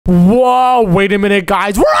Whoa, wait a minute,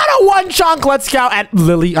 guys. We're on a one chunk. Let's go. And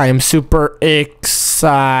Lily, I am super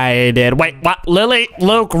excited. Wait, what? Lily,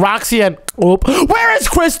 Luke, Roxy, and... Oop. Where is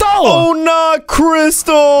Crystal? Oh, not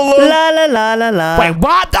Crystal. La la la la la. Wait,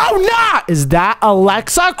 what? Oh, no. Is that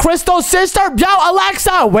Alexa, Crystal's sister? Yo,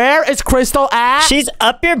 Alexa, where is Crystal at? She's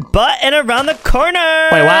up your butt and around the corner.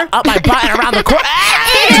 Wait, what? Up my butt and around the corner?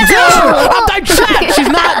 Hey, dude! Up my chest! She's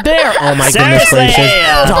not there. Oh, my goodness gracious.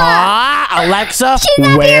 Alexa,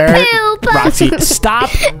 where? Roxy, stop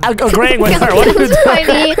agreeing with her. What are you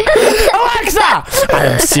doing? Alexa! I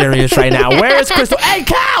am serious right now. Where is Crystal? Hey,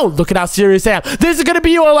 cow! Look at how serious I am. This is gonna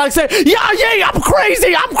be you, Alexa. Yeah, I'm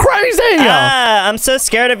crazy. I'm crazy. I'm so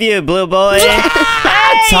scared of you, blue boy.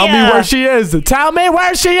 Hey, tell me where she is. Tell me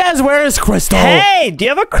where she is. Where is Crystal? Hey, do you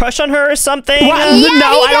have a crush on her or something? What? Yeah,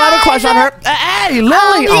 no, I don't have a crush on her. Hey,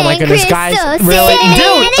 Lily. Oh my goodness, guys. Really?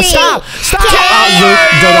 Dude, stop. Stop. Luke,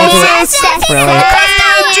 don't do it.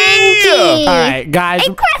 Really? All right, guys.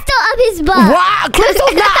 And Crystal up his butt. What?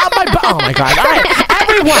 Crystal's not up my butt. Oh my god. All right,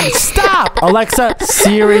 everyone, stop. Alexa,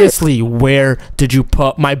 seriously, where did you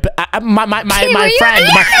put my friend? My friend. I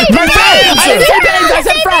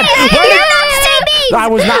said friend. I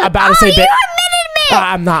was not about to say babe. You admitted me.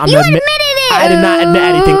 I'm not. You admitted it. I did not admit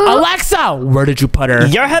anything. Alexa, where did you put her?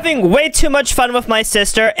 You're having way too much fun with my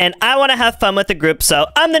sister, and I want to have fun with the group, so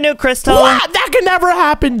I'm the new Crystal. What? That could never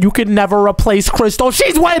happen. You could never replace Crystal.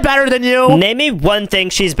 She's way better than you. Name me one thing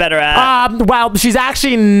she's better at. Well, she's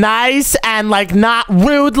actually nice and, like, not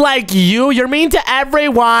rude like you. You're mean to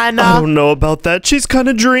everyone. I don't know about that. She's kind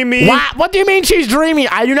of dreamy. What do you mean she's dreamy?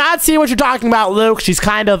 I do not see what you're talking about, Luke. She's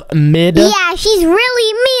kind of mid. Yeah, she's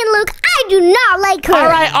really mean, Luke. I do not like her. All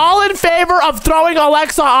right, all in favor of throwing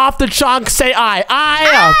Alexa off the chunk, say aye.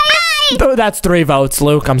 Aye. Oh, that's 3 votes,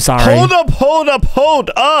 Luke. I'm sorry. Hold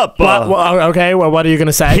up. Okay, well, what are you going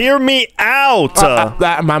to say? Hear me out.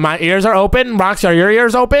 My ears are open. Roxy, are your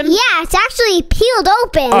ears open? Yeah, it's actually peeled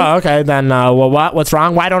open. Oh, okay. Then, what's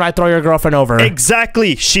wrong? Why don't I throw your girlfriend over?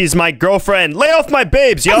 Exactly. She's my girlfriend. Lay off my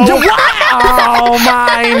babes, yo. Oh,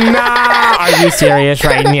 my, nah. Are you serious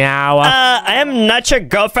right now? I am not your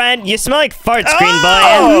girlfriend. You smell like farts, green boy.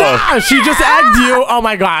 Oh, no. She just egged you. Oh,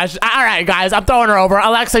 my gosh. All right, guys. I'm throwing her over.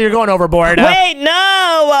 Alexa, you're going overboard. Wait,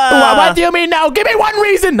 no. What do you mean no? Give me one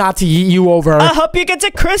reason not to yeet you over. I hope you get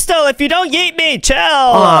to Crystal. If you don't yeet me, chill.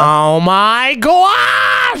 Oh, my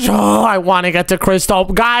gosh. Oh, I want to get to Crystal.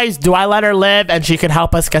 Guys, do I let her live and she can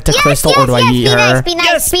help us get to Crystal, or do I yeet her? Be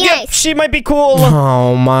nice. She might be cool.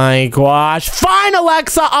 Oh, my gosh. Fine,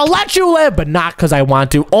 Alexa. I'll let you live, but not because I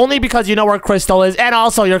want to. Only because you know where Crystal is, and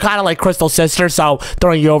also you're kind of like Crystal's sister, so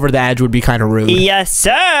throwing you over the edge would be kind of rude. Yes,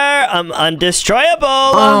 sir. I'm undestroyable.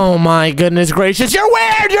 Oh, my goodness gracious. You're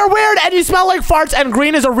weird, and you smell like farts, and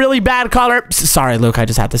green is a really bad color. Sorry, Luke, I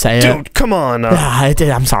just had to say it. Dude, come on.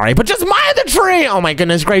 I'm sorry, but just mind the tree. Oh, my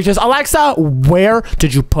goodness gracious. Alexa, where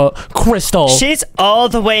did you put Crystal? She's all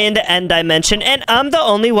the way in the end dimension, and I'm the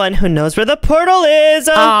only one who knows where the portal is.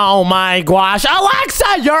 Oh, my gosh.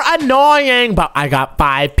 Alexa, you're annoying, but I got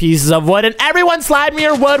 5 pieces of wood, and everyone slide me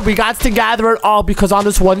your wood. We got to gather it all because on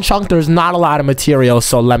this one chunk, there's not a lot of material,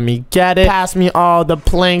 so let me get it. Pass me all the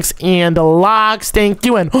planks and the logs. Thank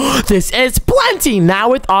you. And this is plenty. Now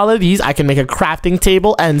with all of these, I can make a crafting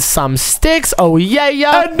table and some sticks. Oh, yeah.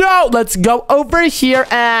 And now let's go over here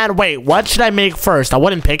and wait, what should I make first? A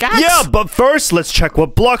wooden pickaxe? Yeah, but first, let's check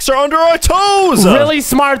what blocks are under our toes. Really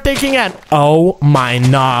smart thinking. And oh my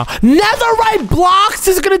nah. Netherite blocks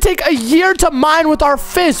is going to take a year to mine with our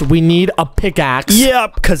fists. We need a pickaxe. Yeah,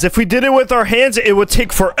 because if we did it with our hands, it would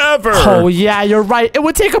take forever. Oh, yeah, you're right. It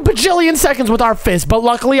would take a bajillion seconds with our fists, but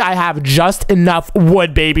luckily I have just enough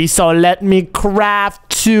wood, baby. So let me craft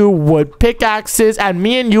 2 wood pickaxes, and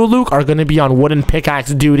me and you, Luke, are going to be on wooden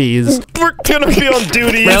pickaxe duties. We're going to be on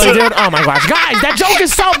duties. Really, dude? Oh, my gosh. Guys, that joke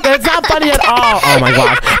is it's not funny at all. Oh, my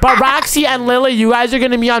gosh. But Roxy and Lily, you guys are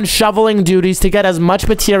going to be on shoveling duties to get as much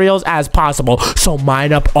materials as possible. So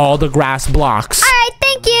mine up all the grass blocks. All right,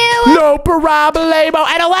 thank you. No problemo.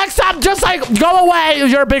 And Alexa, just like, go away,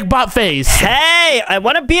 your big butt face. Hey, I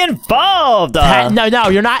want to be involved. No,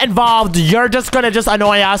 you're not involved. You're just going to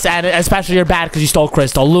annoy us, and especially you're bad because you stole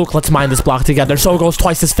Crystal. Luke, let's mine this block together so it goes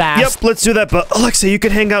twice as fast. Yep, let's do that. But Alexa, you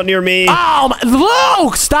can hang out near me. Oh,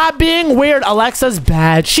 Luke, stop being weird. Alexa's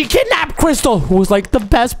bad. She kidnapped Crystal, who was like the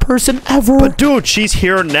best person ever. But dude, she's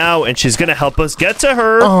here now, and she's going to help us get to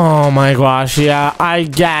her. Oh my gosh, yeah, I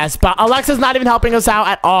guess. But Alexa's not even helping us out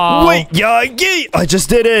at all. Wait, Yeah, yeet. I just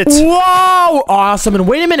did it. Whoa, awesome. And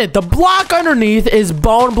wait a minute, the block underneath is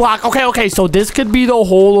bone block. Okay, so this could be the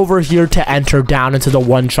hole over here to enter down into the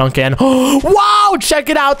one chunk in. Wow, check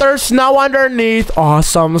it out. There's snow underneath.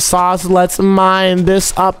 Awesome sauce. Let's mine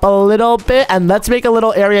this up a little bit, and let's make a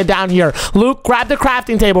little area down here. Luke, grab the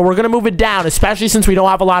crafting table. We're gonna move it down, especially since we don't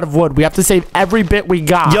have a lot of wood. We have to save every bit we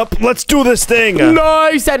got. Yup, let's do this thing.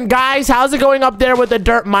 Nice. And guys, how's it going up there with the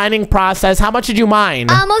dirt mining process? How much did you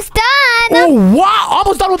mine? Almost done. Oh, wow.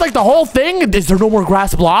 Almost done with like the whole thing? Is there no more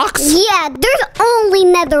grass blocks? Yeah, there's only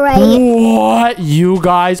netherite. What? You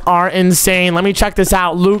guys are insane. Let me check this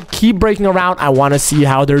out. Luke, keep breaking around. I want to see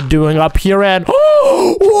how they're doing up here. And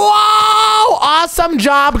wow! Awesome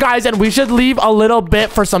job, guys. And we should leave a little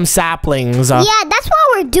bit for some saplings. Yeah, that's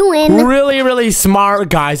what we're doing. Really, really smart,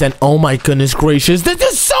 guys. And oh my goodness gracious, this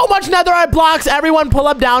is so much netherite blocks. Everyone pull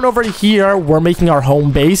up down over here. We're making our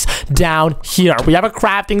home base down here. We have a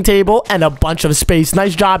crafting table and a bunch of space.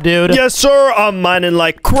 Nice job, dude. Yes, sir. I'm mining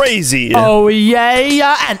like crazy. Oh,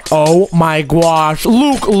 yeah. And oh my gosh.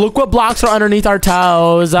 Luke, look what blocks are underneath our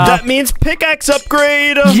toes. That means pickaxe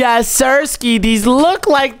upgrade. Yes, sir, Ski. These look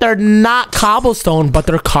like they're not cobblestone, but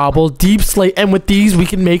they're cobbled deep slate. And with these, we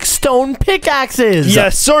can make stone pickaxes.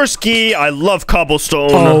 Yes, sir, Ski. I love cobblestone.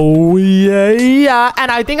 Oh, yeah.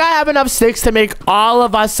 And I think I have enough sticks to make all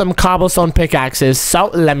of us some cobblestone pickaxes. So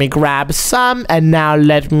let me grab some. And now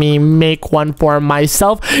let me make one for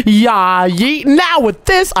myself. Yeah, yeet. Now with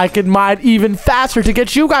this, I can mine even faster to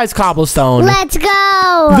get you guys cobblestone. Let's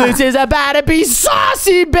go. This is about to be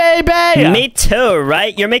saucy, baby. Me too,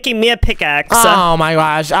 right? You're making me a pickaxe. Oh my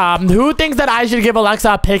gosh. Who thinks that I should give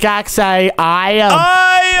Alexa a pickaxe? Say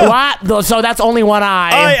I. What? So that's only one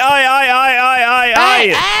eye.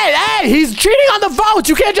 Hey, he's cheating on the votes.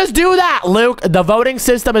 You can't just do that. Luke, the voting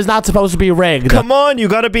system is not supposed to be rigged. Come on, you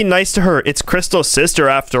gotta be nice to her. It's Crystal's sister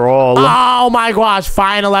after all. Oh my gosh.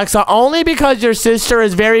 Fine, Alexa. Only because your sister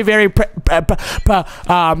is very, very pretty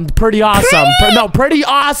awesome. Pretty awesome.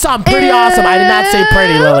 Pretty awesome. I did not say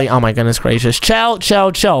pretty, Lily. Oh my goodness gracious.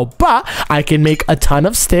 Chill. But I can make a ton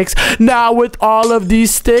of sticks. Now with all of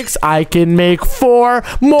these sticks, I can make 4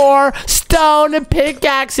 more stone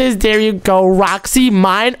pickaxes. There you go, Roxy.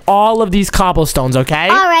 Mine all of these cobblestones, okay?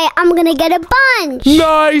 All right, I'm gonna get a bunch.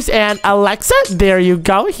 Nice. And Alexa, there you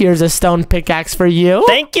go. Here's a stone pickaxe for you.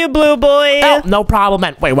 Thank you, Blue Boy. Oh, no problem.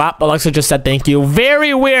 And wait, what? Alexa just said thank you.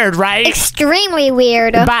 Very weird, right? Extremely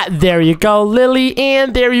weird. But there you go, Lily,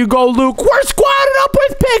 and there you go, Luke. We're squatted up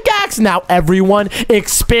with pickaxe. Now, everyone,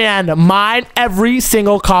 expand. Mine every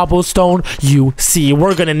single cobblestone you see.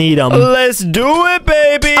 We're gonna need them. Let's do it,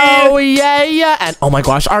 baby. Oh, yeah. And oh my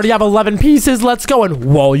gosh, I already have 11 pieces. Let's go. And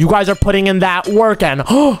whoa, you guys are putting in that work. And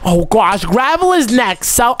oh gosh, gravel is next.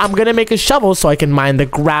 So I'm gonna make a shovel so I can mine the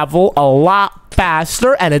gravel a lot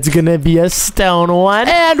faster, and it's gonna be a stone one.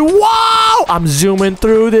 And wow, I'm zooming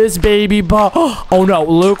through this baby, but oh no,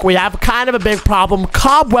 Luke, we have kind of a big problem.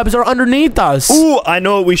 Cobwebs are underneath us. Ooh, I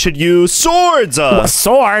know what we should use. Swords.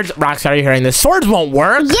 Swords? Roxy, are you hearing this? Swords won't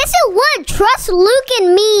work. Yes, it would. Trust Luke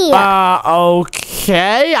and me.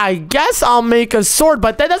 Okay. I guess I'll make a sword,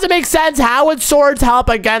 but that doesn't make sense. How would swords help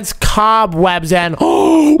against cobwebs? And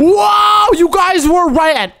wow, you guys were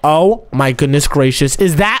right. And oh my goodness gracious,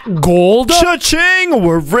 is that gold? Cha-ching,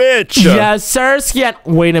 we're rich. Yes, sir. Yeah.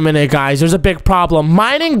 Wait a minute, guys. There's a big problem.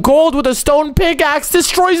 Mining gold with a stone pickaxe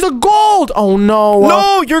destroys the gold. Oh, no.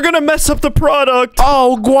 No, you're going to mess up the product.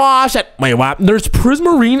 Oh, gosh. Wait, what? There's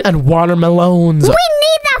prismarine and watermelons. We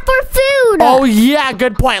need that for food. Oh, yeah.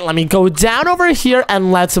 Good point. Let me go down over here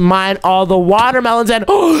and let's mine all the watermelons. And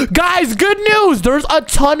guys, good news. There's a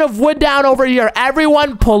ton of wood down over here.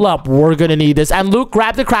 Everyone pull up. We're going to need this. And Luke,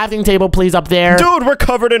 grab the crafting table, please, up there. Dude, we're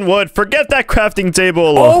covered in wood. Forget that crafting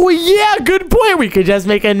table. Oh, yeah. Good point. We could just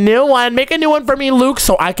make a new one. Make a new one for me, Luke,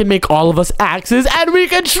 so I can make all of us axes and we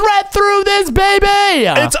can shred through this, baby.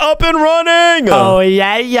 It's up and running. Oh,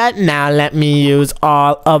 yeah. Now let me use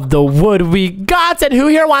all of the wood we got. And who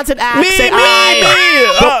here wants an axe? Me.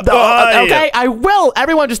 Okay, I will.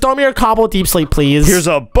 Everyone, just throw me your cobble deep sleep, please. Here's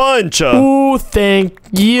a bunch. Ooh, thank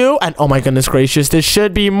you. And oh my goodness gracious, this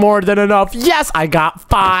should be more than enough. Yes, I got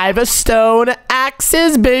 5 stone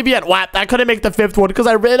axes, baby. And what? I couldn't make the 5th one because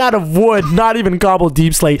I ran out of wood. Not even cobble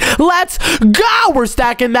deep slate. Let's go. We're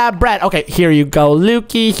stacking that bread. Okay, here you go,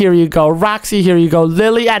 Lukey. Here you go, Roxy. Here you go,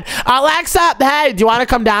 Lily. And Alexa, hey, do you want to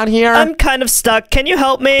come down here? I'm kind of stuck. Can you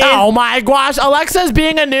help me? Oh my gosh, Alexa's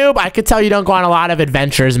being a noob. I could tell you don't go on a lot of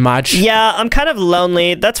adventures much. Yeah, Yeah, I'm kind of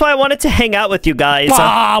lonely. That's why I wanted to hang out with you guys.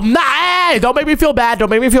 Hey, don't make me feel bad. Don't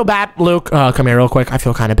make me feel bad. Luke, come here real quick. I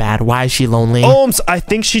feel kind of bad. Why is she lonely? Ohms, I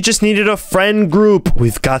think she just needed a friend group.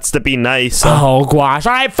 We've got to be nice. Oh, gosh.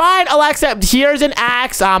 All right, fine, Alexa. Here's an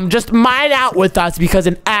axe. Just mine out with us because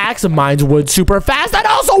an axe mines wood super fast and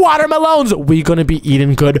also watermelons. We're going to be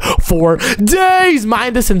eating good for days.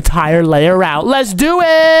 Mine this entire layer out. Let's do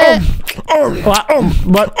it.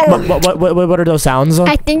 What are those sounds?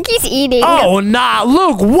 I think he's eating. Oh, nah.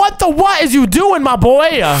 Luke, what is you doing, my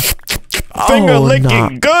boy? Finger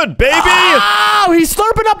licking good, baby. Oh, he's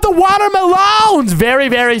slurping up the watermelons. Very,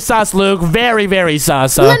 very sus, Luke. Very, very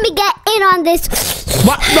sus. Let me get in on this.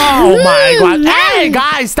 What? Oh, my God. Hey,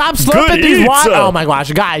 guys, stop slurping these water. Oh, my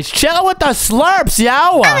gosh. Guys, chill with the slurps,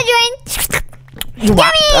 yo. I'm enjoying.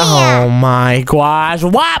 What? Oh my gosh.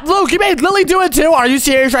 What? Luke, you made Lily do it too? Are you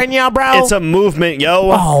serious right now, bro? It's a movement,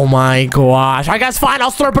 yo. Oh my gosh. I guess fine,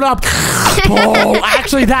 I'll slurp it up. Oh,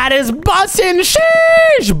 actually, that is bussin'.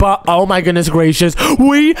 Sheesh. But, oh my goodness gracious.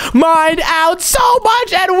 We mined out so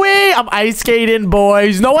much and I'm ice skating,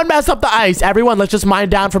 boys. No one mess up the ice. Everyone, let's just mine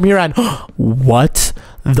down from here and what?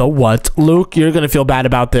 The what? Luke, you're gonna feel bad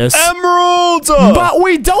about this. Emeralds! But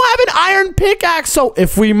we don't have an iron pickaxe, so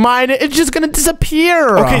if we mine it, it's just gonna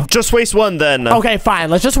disappear. Okay, just waste one then. Okay,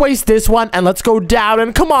 fine. Let's just waste this one and let's go down.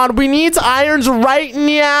 And come on, we need irons right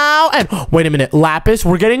now. And wait a minute, lapis.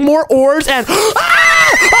 We're getting more ores and oh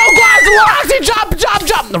gosh, Roxy,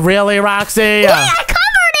 jump. Really, Roxy? Yeah, I covered it.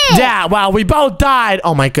 Yeah, well, we both died.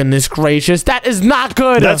 Oh my goodness gracious, that is not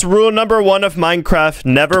good. That's rule number 1 of Minecraft.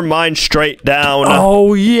 Never mine straight down.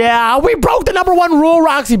 Oh yeah, we broke the number 1 rule,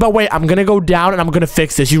 Roxy. But wait, I'm gonna go down and I'm gonna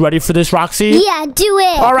fix this. You ready for this, Roxy? Yeah, do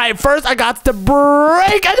it. All right, first I got to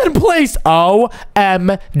break and then place.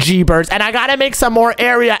 OMG birds. And I gotta make some more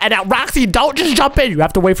area. And now, Roxy, don't just jump in. You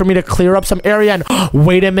have to wait for me to clear up some area. And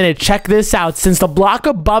wait a minute, check this out. Since the block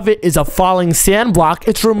above it is a falling sand block,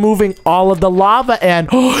 it's removing all of the lava. And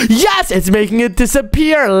yes, it's making it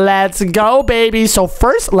disappear. Let's go, baby. So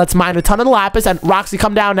first, let's mine a ton of lapis. And Roxy,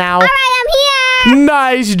 come down now. All right, I'm here.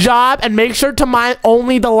 Nice job. And make sure to mine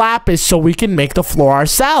only the lapis so we can make the floor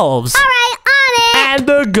ourselves. All right, on it. And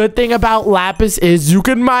the good thing about lapis is you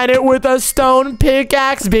can mine it with a stone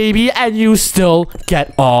pickaxe, baby, and you still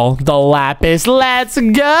get all the lapis. Let's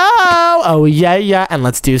go. Oh, yeah. And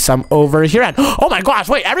let's do some over here. And oh my gosh,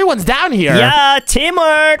 wait, everyone's down here. Yeah,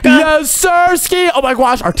 teamwork. Yes, sir, Ski. Oh my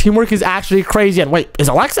gosh, our teamwork is actually crazy. And wait, is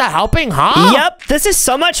Alexa helping, huh? Yep, this is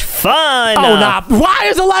so much fun. Oh, nah. Why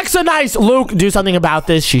is Alexa nice? Luke, do something about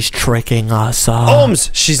this. She's tricking us. Ohms,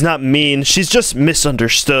 she's not mean. She's just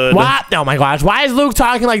misunderstood. What? Oh my gosh, why is Luke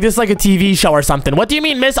talking like this like a TV show or something? What do you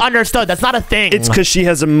mean misunderstood? That's not a thing. It's because she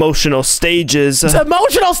has emotional stages. It's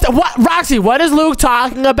emotional what? Roxy, what is Luke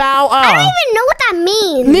talking about? I don't even know what that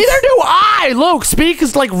means. Neither do I. Luke, speak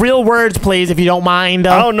like real words, please, if you don't mind.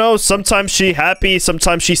 I don't know. Sometimes she happy,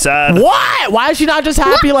 sometimes she sad. What? Why is she not just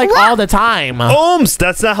happy like all the time? Ohms,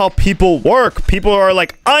 that's not how people work. People are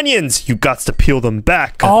like onions. You got to peel them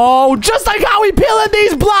back. Oh, just like how we peeling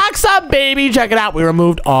these blocks up, baby. Check it out. We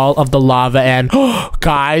removed all of the lava and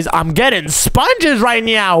guys, I'm getting sponges right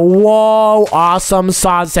now. Whoa, awesome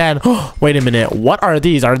sauce. And wait a minute. What are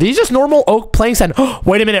these? Are these just normal oak planks? And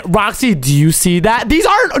wait a minute, Roxy, do you see that? These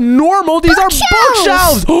aren't normal. These are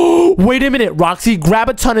bookshelves. Wait a minute, Roxy, grab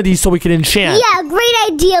a ton of these so we can enchant. Yeah, great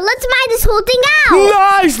idea. Let's mine this whole thing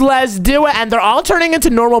out. Nice, let's do it. And they're all turning into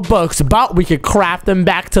normal books, but we could craft them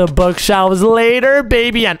back to bookshelves later,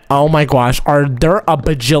 baby. And oh my gosh, are there a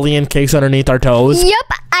bajillion cakes underneath our toes?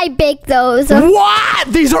 Yep, I baked those. What?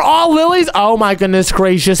 These are all lilies? Oh my goodness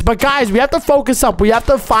gracious. But guys, we have to focus up. We have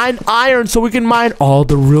to find iron so we can mine all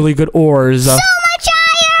the really good ores. So much iron!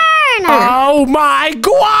 Oh my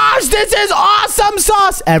gosh, this is awesome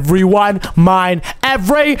sauce. Everyone mine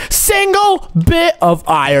every single bit of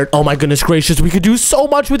iron. Oh my goodness gracious, we could do so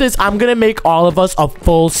much with this. I'm gonna make all of us a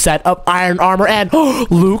full set of iron armor. And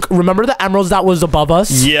Luke, remember the emeralds that was above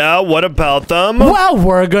us? Yeah, what about them? Well,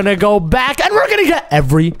 we're gonna go back and we're gonna get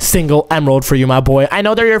every single emerald for you, my boy. I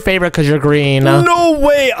know they're your favorite because you're green. No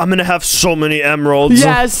way, I'm gonna have so many emeralds.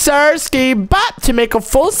 Yes, sir, Ski. But to make a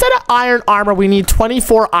full set of iron armor, we need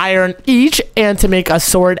 24 iron each. And to make a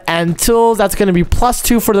sword and tools, that's gonna be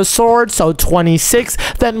 +2 for the sword, so 26.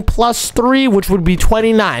 Then +3, which would be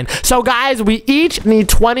 29. So guys, we each need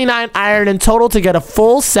 29 iron in total to get a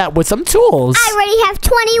full set with some tools. I already have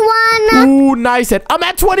 21. Ooh, nice. And I'm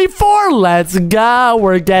at 24. Let's go.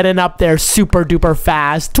 We're getting up there super duper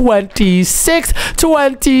fast. 26,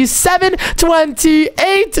 27,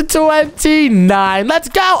 28, 29. Let's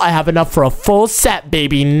go. I have enough for a full set,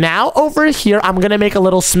 baby. Now over here, I'm gonna make a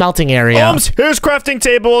little smelting smelting area. Here's crafting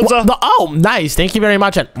tables. Oh, nice. Thank you very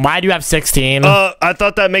much. And why do you have 16? I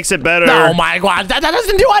thought that makes it better. Oh my god, that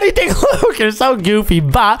doesn't do anything. Luke, you're so goofy.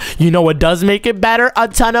 But you know what does make it better? A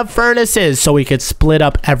ton of furnaces. So we could split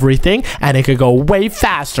up everything and it could go way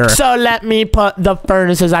faster. So let me put the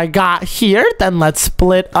furnaces I got here. Then let's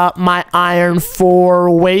split up my iron 4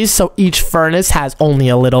 ways so each furnace has only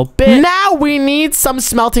a little bit. Now we need some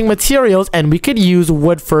smelting materials and we could use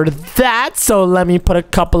wood for that. So let me put a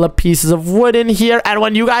couple of pieces of wood in here. And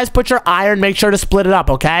when you guys put your iron, make sure to split it up,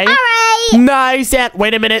 okay? All right. Nice. And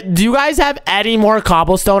wait a minute. Do you guys have any more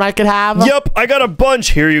cobblestone I could have? Yep, I got a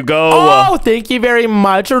bunch. Here you go. Oh, thank you very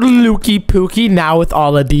much, Lukey Pookie. Now with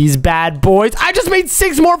all of these bad boys, I just made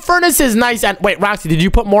 6 more furnaces. Nice. And wait, Roxy, did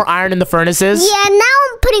you put more iron in the furnaces? Yeah, now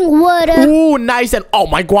I'm putting wood. Ooh, nice. And oh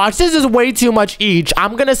my gosh, this is way too much each.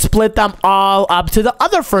 I'm gonna split them all up to the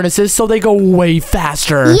other furnaces so they go way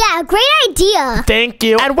faster. Yeah, great idea. Thank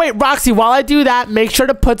you. And wait, Roxy, while I do that, make sure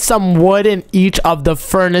to put some wood in each of the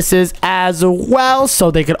furnaces as well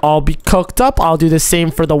so they could all be cooked up. I'll do the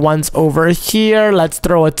same for the ones over here. Let's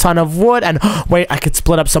throw a ton of wood. And wait, I could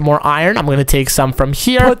split up some more iron. I'm gonna take some from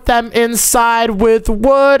here, put them inside with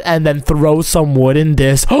wood, and then throw some wood in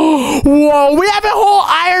this. Whoa, we have a whole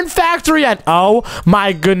iron factory. And oh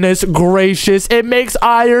my goodness gracious, it makes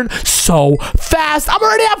iron so fast. I'm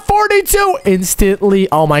already at 42 instantly.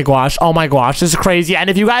 Oh my gosh, this is crazy. And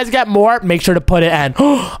if you guys get more, make sure to put it in.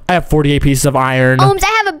 I have 48 pieces of iron.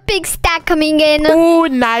 I have a big stack coming in. Ooh,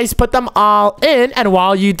 nice. Put them all in. And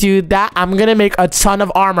while you do that, I'm gonna make a ton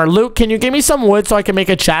of armor. Luke, can you give me some wood so I can make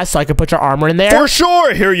a chest so I can put your armor in there? For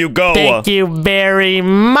sure. Here you go. Thank you very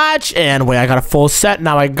much. And wait, I got a full set.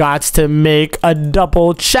 Now I got to make a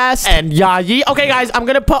double chest. And yee. Okay, guys, I'm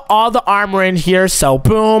gonna put all the armor in here. So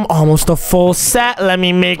boom, almost a full set. Let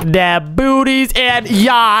me make that booties. And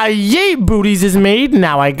yee, booties is made.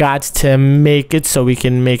 Now I got to make it so we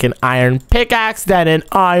can make an iron pickaxe, then an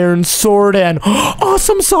iron sword, and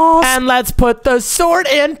awesome sauce. And let's put the sword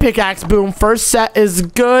in. Pickaxe, boom. First set is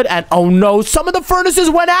good. And oh no, some of the furnaces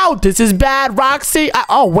went out. This is bad. Roxy,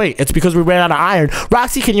 oh wait, it's because we ran out of iron.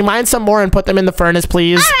 Roxy, can you mine some more and put them in the furnace,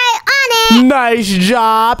 please? All right, on it. Nice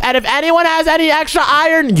job. And if anyone has any extra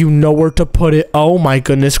iron, you know where to put it. Oh my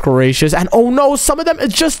goodness gracious. And oh no, some of them,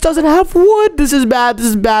 it just doesn't have wood. This is bad. This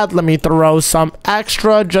is bad. Let me throw some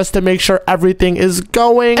extra just to make sure everything is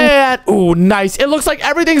going. And ooh, nice. It looks like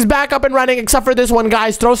everything's back up and running except for this one,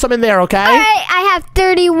 guys. Throw some in there, okay? All right, I have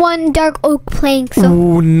 31 dark oak planks.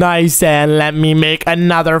 Ooh, nice. And let me make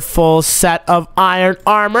another full set of iron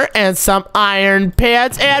armor and some iron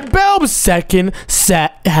pants. And boom, second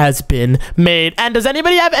set has been made. And does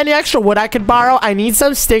anybody have any extra wood I could borrow? I need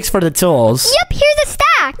some sticks for the tools. Yep, here's a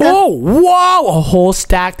stack. Oh, whoa, a whole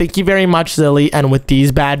stack. Thank you very much, Lily. And with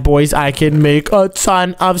these bad boys, I can make a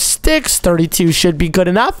ton of sticks. 32 should be good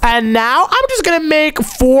enough. And now I'm just gonna make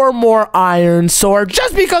 4 more iron swords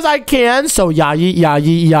just because I can. So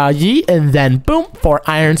yee, and then boom, 4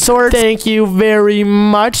 iron swords. Thank you very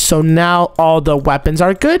much. So now all the weapons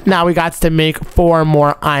are good. Now we got to make 4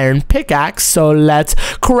 more iron pickaxe. So let's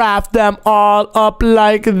craft them all up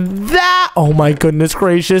like that. Oh my goodness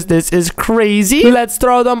gracious, this is crazy. Let's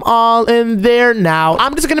throw them all in there. Now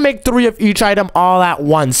I'm just gonna make 3 of each item all at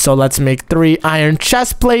once. So let's make 3 iron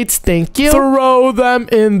chest plates. Thank you. Throw them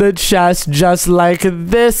in the chest just like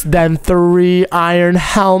this. Then 3 iron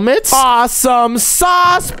helmets. Awesome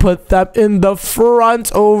sauce. Put them in the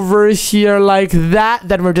front over here like that.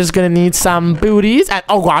 Then we're just gonna need some booties. And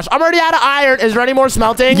oh gosh, I'm already out of iron. Is there any more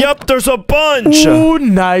smelting? Yep, there's a bunch. Ooh,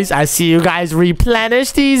 nice. I see you guys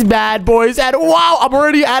replenish these bad boys. And wow, I'm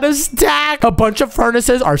already at a stack. A bunch of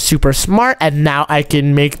furnaces are super smart. And now I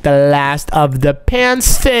can make the last of the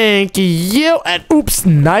pants. Thank you. And oops,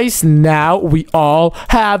 nice. Now we all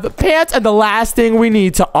have pants. And the last thing we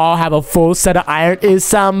need to all have a full set of iron is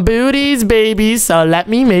some booties, baby. So let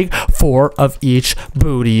me make 4 of each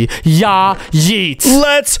booty. Yeet.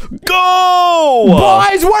 Let's go.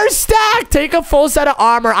 Boys, we're stacked. Take a full set of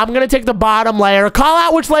armor. I'm going to take the bottom layer. Call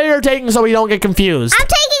out which layer you're taking so we don't get confused. I'm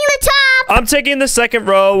taking the top. I'm taking the second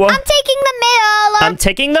row. I'm taking the middle. I'm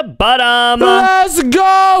taking the bottom. Let's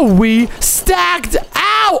go. We stacked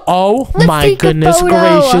out. Oh my take a goodness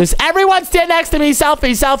photo. gracious. Everyone stand next to me.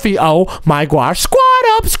 Selfie, selfie. Oh my gosh. Squat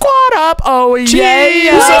up, squat up. Oh yeah.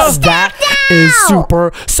 Jesus. That is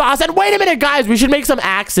super sauce. And wait a minute, guys. We should make some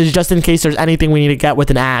axes just in case there's anything we need to get with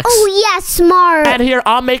an axe. Oh, yeah, smart. And here,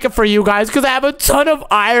 I'll make it for you guys because I have a ton of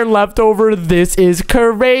iron left over. This is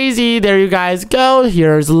crazy. There you guys go.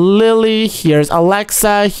 Here's Lily. Here's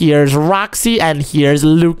Alexa. Here's Roxy. And here's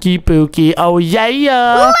Lukey Pookie. Oh,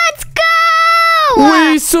 yeah. Let's go.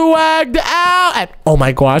 We swagged out. And oh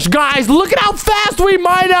my gosh, guys, look at how fast we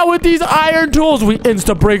mine out with these iron tools. We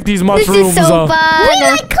insta-break these mushrooms. This is so fun. We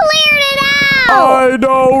like cleared it out. I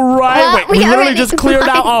know, right? Wait, we literally already just cleared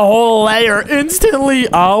out a whole layer instantly.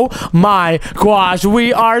 Oh my gosh,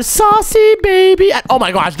 we are saucy, baby. And oh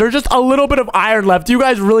my gosh, there's just a little bit of iron left. You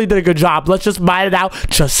guys really did a good job. Let's just mine it out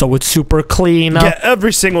just so it's super clean. Yeah,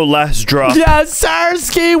 every single last drop. Yes,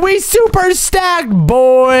 Sirski, we super stacked,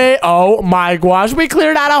 boy. Oh my gosh, we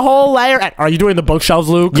cleared out a whole layer. And are you doing the bookshelves,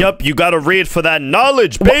 Luke? Yup, you gotta read for that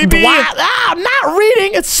knowledge, baby. Wow, I'm not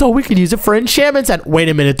reading. It's so we can use it for enchantments. And wait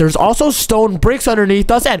a minute, there's also stone bricks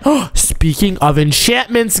underneath us. And speaking of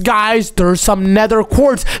enchantments, guys, there's some nether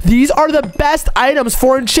quartz. These are the best items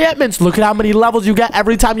for enchantments. Look at how many levels you get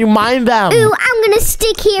every time you mine them. Ooh, I'm gonna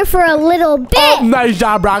stick here for a little bit. Oh, nice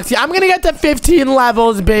job, Roxy. I'm gonna get to 15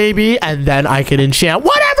 levels, baby, and then I can enchant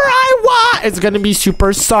whatever I want. It's gonna be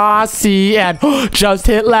super saucy. And just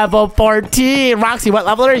hit level 14. Roxy, what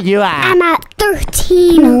level are you at? I'm at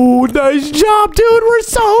 13. Ooh, nice job, dude. We're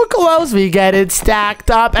so close. We get it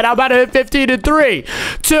stacked up, and I'm about to hit 15 in 3,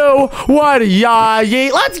 2, 1. Yeah,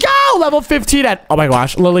 let's go. Level 15. And oh my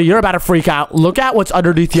gosh, Lily, you're about to freak out. Look at what's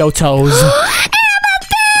underneath your toes.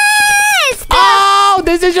 Oh,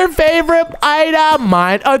 this is your favorite item.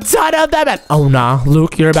 Mine, a ton of them. And oh nah,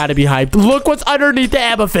 Luke, you're about to be hyped. Look what's underneath the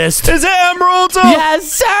amethyst. Is it emeralds?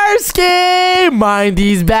 Yes, Sirski. Mine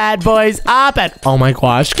these bad boys up. And oh my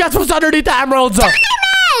gosh, guess what's underneath the emeralds?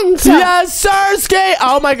 Yes, Sirski.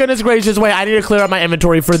 Oh my goodness gracious. Wait, I need to clear out my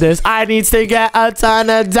inventory for this. I need to get a ton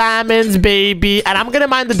of diamonds, baby. And I'm gonna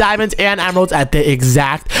mine the diamonds and emeralds at the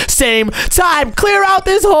exact same time. Clear out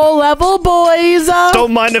this whole level, boys.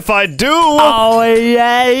 Don't mind if I do. Oh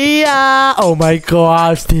yeah. Oh my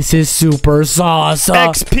gosh, this is super sauce.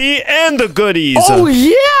 XP and the goodies. Oh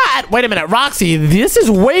yeah. Wait a minute, Roxy, this is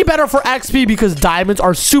way better for XP because diamonds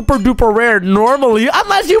are super duper rare normally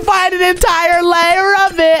unless you find an entire layer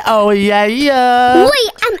of it. Oh yeah.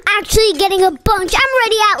 Wait, I'm actually getting a bunch. I'm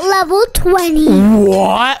already at level 20.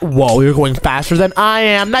 What? Whoa, you're going faster than I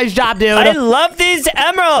am. Nice job, dude. I love these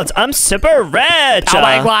emeralds. I'm super rich. Oh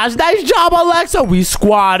my gosh, nice job, Alexa. We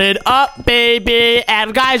squatted up, baby.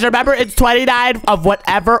 And guys, remember, it's 29 of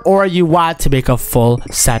whatever ore you want to make a full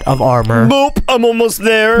set of armor. Boop, I'm almost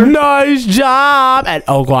there. Nice job. And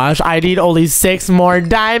oh gosh, I need only 6 more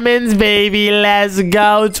diamonds, baby. Let's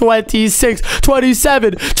go. 26,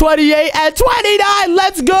 27, 28, and 29.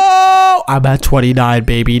 Let's go. I'm at 29,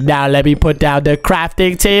 baby. Now let me put down the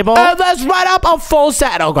crafting table. And let's run up a full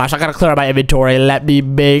set. Oh gosh, I gotta clear out my inventory. Let me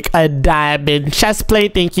make a diamond chest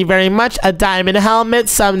plate. Thank you very much. A diamond helmet,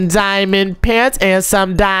 some diamond pants, and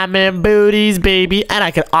some diamond booties, baby. And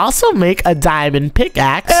I can also make a diamond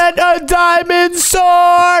pickaxe and a diamond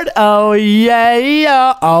sword. Oh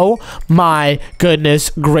yeah. Oh my goodness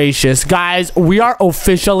gracious, guys, we are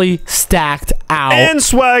officially stacked out and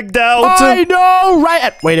swagged out. I know,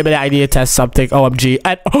 right? Wait a minute, I need to test something. OMG.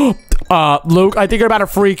 Luke, I think you're about to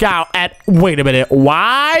freak out. And wait a minute,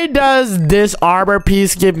 why does this armor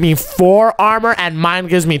piece give me 4 armor and mine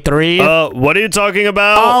gives me 3? What are you talking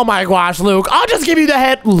about? Oh my gosh, Luke, I'll just give you the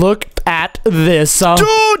hint. Look at this.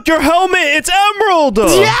 Dude, your helmet, it's emerald.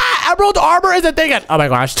 Yeah, emerald armor is a thing. And oh my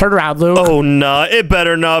gosh, turn around, Luke. Oh nah, it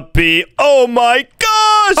better not be. Oh my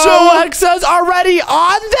gosh. Alexa's already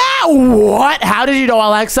on that? What? How did you know,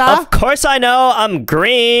 Alexa? Of course I know. I'm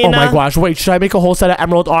green. Oh my gosh, wait, should I make a whole set of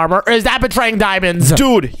emerald armor? Or is that betraying diamonds?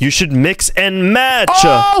 Dude, you should mix and match.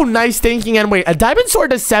 Oh, nice thinking. And wait, a diamond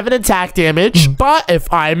sword does 7 attack damage, but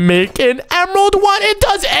if I make an emerald one, it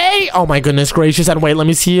does 8. Oh my goodness gracious. And wait, let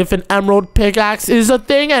me see if an emerald pickaxe is a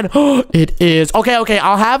thing. And it is. Okay,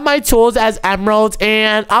 I'll have my tools as emeralds,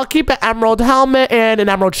 and I'll keep an emerald helmet and an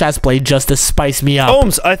emerald chest plate just to spice me up.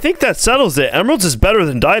 Ohms, I think that settles it. Emeralds is better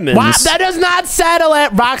than diamonds. Wow, that does not settle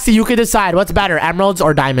it. Roxy, you can decide. What's better, emeralds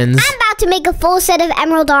or diamonds? I'm about to make a full set of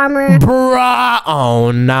emerald armor. Bruh.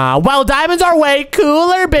 Oh, nah. Well, diamonds are way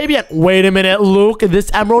cooler, baby. And wait a minute, Luke.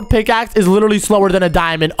 This emerald pickaxe is literally slower than a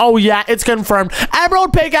diamond. Oh, yeah, it's confirmed.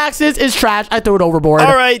 Emerald pickaxes is trash. I threw it overboard.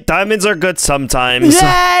 All right, diamonds are good sometimes.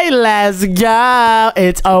 Yay, let's go.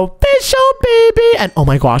 It's official, baby. And oh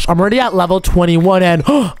my gosh, I'm already at level 21. And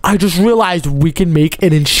I just realized we can make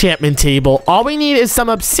an enchantment table. All we need is some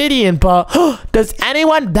obsidian. But does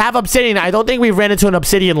anyone have obsidian? I don't think we ran into an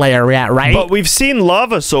obsidian layer yet, right? But we've seen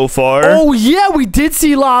lava so far. Oh, yeah, we did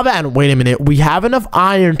see lava. And wait a minute, we have enough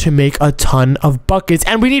iron to make a ton of buckets.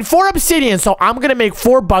 And we need 4 obsidian. So I'm going to make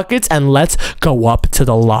 4 buckets and let's go up to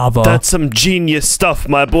the lava. That's some genius stuff,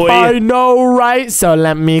 my boy. I know, right? So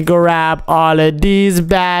let me grab all of these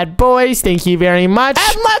bad boys. Thank you very much.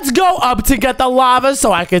 And let's go up to get the lava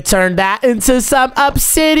so I could turn that into some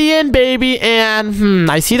obsidian, baby.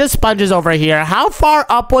 And I see the sponges over here. How far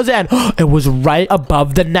up was it? It was right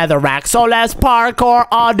above the netherrack. So let's parkour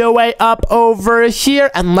all the way up over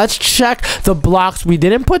here. And let's check the blocks we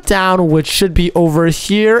didn't put down, which should be over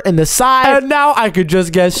here in the side. And now I could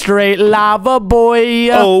just get straight lava,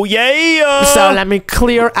 boy. Oh, yeah. So let me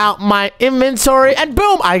clear out my inventory. And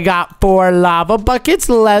boom, I got 4 lava buckets.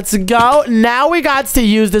 Let's go. Now we got to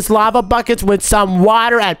use this lava buckets with some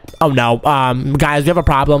water. And oh no, guys, we have a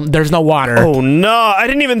problem. There's no water. Oh no, I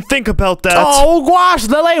didn't even think about that. Oh gosh,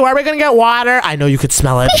 Lily, where are we gonna get water? I know you could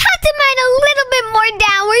smell it. We have to mine a little bit more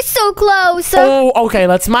down. We're so close. Oh, okay,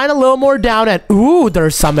 let's mine a little more down. And ooh,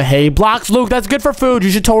 there's some hay blocks. Luke, that's good for food. You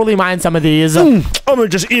should totally mine some of these. I'm gonna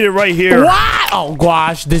just eat it right here. What? Oh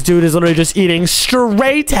gosh, this dude is literally just eating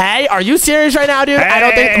straight hay. Are you serious right now, dude? Hey. I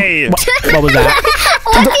don't think. What was that?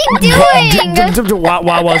 What's he doing?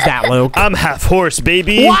 What was that, Luke? I'm half horse,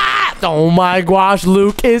 baby. What? Oh my gosh,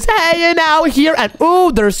 Luke is hanging out here. And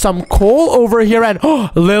ooh, there's some coal over here. And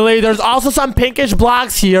Lily, there's also some pinkish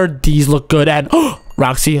blocks here. These look good. And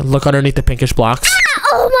Roxy, look underneath the pinkish blocks.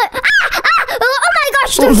 Oh my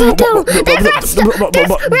gosh, there's a dough.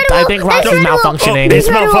 I think Roxy's malfunctioning. It's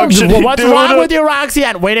malfunctioning. What's wrong with you, Roxy?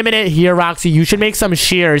 And wait a minute here, Roxy. You should make some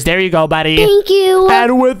shears. There you go, buddy. Thank you.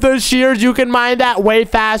 And with the shears, you can mine that way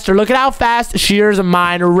faster. Look at how fast shears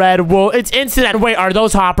mine red wool. It's instant. And wait, are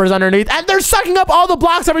those hoppers underneath? And they're sucking up all the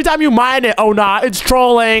blocks every time you mine it. Oh, nah, it's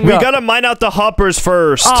trolling. We gotta mine out the hoppers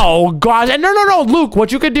first. Oh, gosh. And no, Luke,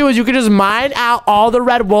 what you could do is you could just mine out all the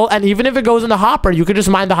red wool. And even if it goes in the hopper, you could just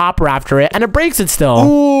mine the hopper after it. And it breaks it still.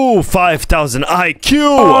 Ooh, 5,000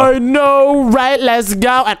 IQ. I know, right? Let's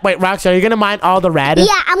go. And wait, Roxy, are you gonna mine all the red?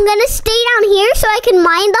 Yeah, I'm gonna stay down here so I can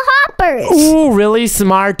mine the hoppers. Ooh, really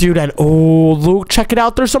smart, dude. And oh, Luke, check it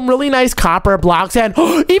out. There's some really nice copper blocks and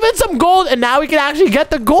even some gold. And now we can actually get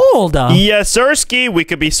the gold. Yes, Sirski. We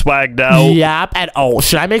could be swagged out. Yep. And oh,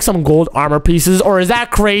 should I make some gold armor pieces or is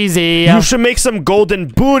that crazy? You should make some golden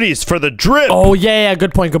booties for the drip. Oh, yeah.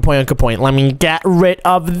 Good point. Let me get rid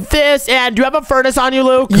of this. And do you have a furnace on you,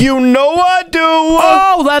 Luke? You know I do.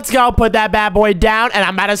 Oh, let's go. Put that bad boy down. And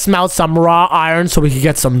I'm about to smelt some raw iron so we can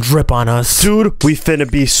get some drip on us. Dude, we finna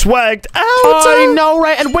be swagged out. I know,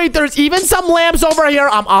 right? And wait, there's even some lamps over here.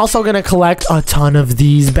 I'm also going to collect a ton of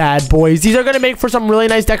these bad boys. These are going to make for some really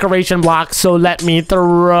nice decoration blocks. So let me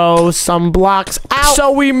throw some blocks out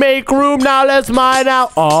so we make room. Now let's mine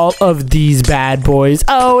out all of these bad boys.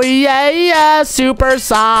 Oh, yeah. Super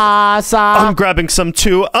sauce. I'm grabbing some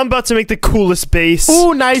too. I'm about to make the coolest base.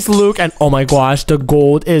 Ooh, nice, Luke. And oh my gosh, the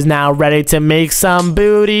gold is now ready to make some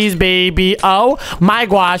booties, baby. Oh my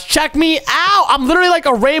gosh, check me out. I'm literally like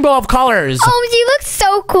a rainbow of colors. Oh, you look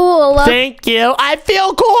so cool. Thank you. I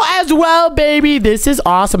feel cool as well, baby. This is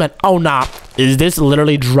awesome. And oh, nah. Is this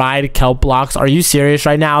literally dried kelp blocks? Are you serious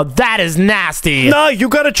right now? That is nasty. Nah, you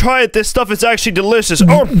gotta try it. This stuff is actually delicious.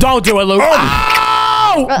 Oh, don't do it, Luke.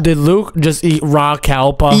 Oh! Did Luke just eat raw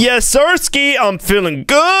kelp? Yes, Sirski. I'm feeling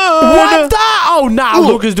good. What the? Oh, nah.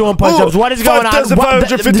 Luke is doing push-ups. What is going on?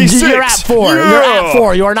 5,556. You're at 4. Yeah. You're at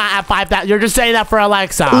 4. You are not at 5,000. You're just saying that for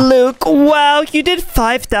Alexa. Luke, wow, you did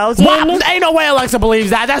 5,000? What? Ain't no way Alexa believes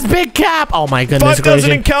that. That's big cap. Oh, my goodness.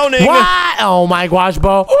 5,000 and counting. What? Oh, my gosh,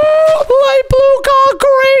 Bo. Light blue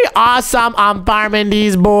concrete. Awesome. I'm farming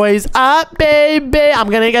these boys up, baby. I'm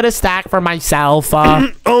going to get a stack for myself.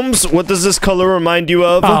 What does this color remind you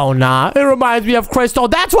of? Oh, nah. It reminds me of Crystal.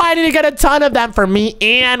 That's why I need to get a ton of them for me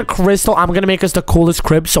and Crystal. I'm going to make us the coolest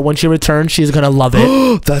crib, so when she returns, she's going to love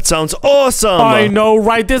it. That sounds awesome. I know,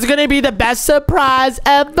 right? This is going to be the best surprise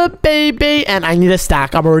ever, baby. And I need a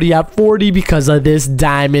stack. I'm already at 40 because of this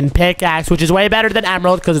diamond pickaxe, which is way better than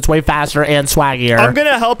emerald because it's way faster and swaggier. I'm going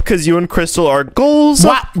to help because you and Crystal are goals.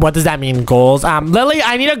 What does that mean, goals? Lily,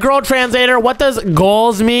 I need a girl translator. What does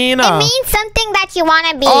goals mean? It means something that you want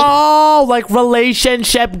to be. Oh, like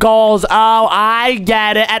relationship goals. Oh, I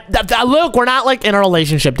get it. Look, we're not like in a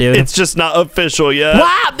relationship, dude. It's just not official yet.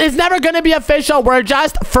 Wow, it's never going to be official. We're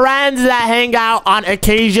just friends that hang out on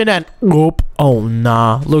occasion and whoop. Oh,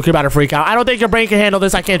 nah. Luke, you're about to freak out. I don't think your brain can handle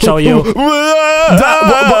this. I can't show you.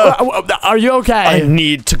 Are you okay? I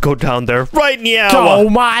need to go down there right now. Oh,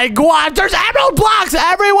 my God. There's emerald blocks,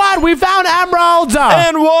 everyone. We found emeralds.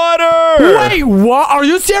 And water. Wait, what? Are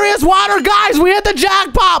you serious? Water? Guys, we hit the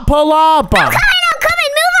jackpot. Pull up. I'm coming.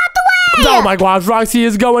 Move out the way. Oh, my gosh. Roxy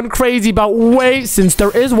is going crazy. But wait, since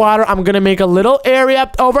there is water, I'm going to make a little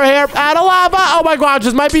area over here at a lava. Oh, my gosh.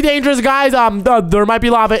 This might be dangerous, guys. There might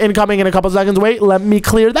be lava incoming in a couple seconds. Wait, let me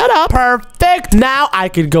clear that up. Perfect. Perfect. Now I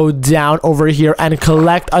could go down over here and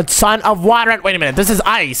collect a ton of water. And wait a minute, this is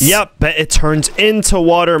ice. Yep, but it turns into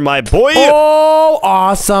water, my boy. Oh,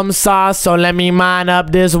 awesome sauce. So let me mine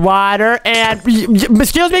up this water. And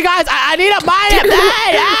excuse me, guys. I need to mine it.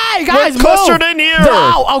 Hey, guys, Put custard in here.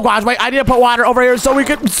 No. Oh, gosh, wait. I need to put water over here so we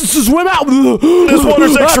can swim out. This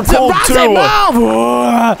water's extra cold, Roxy, too.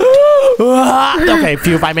 Okay,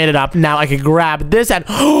 phew, I made it up. Now I can grab this and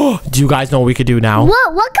do you guys know what we could do now?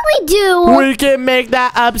 What can we do? We can make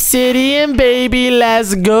that obsidian, baby.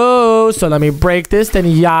 Let's go. So let me break this. Then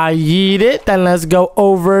yeet it. Then let's go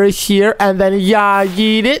over here. And then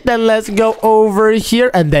yeet it. Then let's go over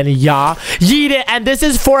here. And then yeet it. And this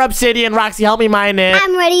is for obsidian. Roxy, help me mine it.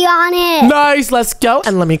 I'm ready on it. Nice. Let's go.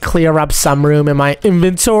 And let me clear up some room in my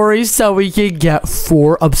inventory so we can get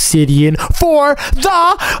 4 obsidian for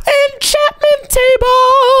the enchantment table.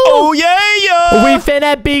 Oh, yeah. We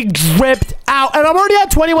finna be dripped out. And I'm already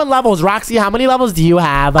at 21 levels. Roxy, how many levels do you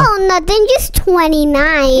have? Oh, nothing, just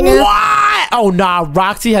 29. What? Oh, nah.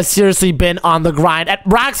 Roxy has seriously been on the grind. And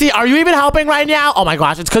Roxy, are you even helping right now? Oh, my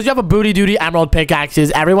gosh. It's because you have a booty-duty emerald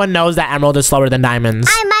pickaxes. Everyone knows that emerald is slower than diamonds.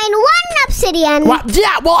 I mine 1 obsidian. What?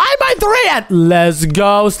 Yeah, well, I mine 3. And let's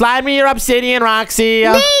go. Slide me your obsidian, Roxy.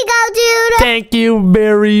 There you go, dude. Thank you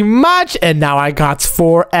very much. And now I got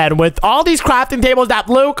 4. And with all these crafting tables that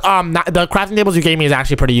Luke, the crafting tables you gave me is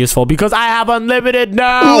actually pretty useful because I have unlimited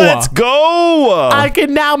now. Let's go. I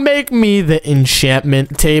can now make me the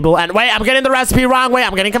enchantment table. And wait, I'm getting the recipe wrong. Wait,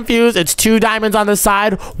 I'm getting confused. It's 2 diamonds on the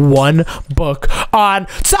side, 1 book on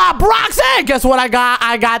top. Roxy, guess what I got?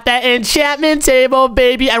 I got that enchantment table,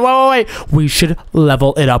 baby. And wait. We should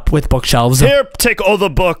level it up with bookshelves. Here, take all the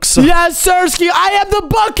books. Yes, Sirski, I am the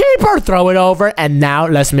bookkeeper. Throw it over. And now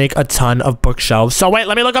let's make a ton of bookshelves. So wait,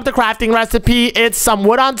 let me look up the crafting recipe. It's some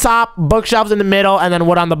wood on top, bookshelves in the middle, and then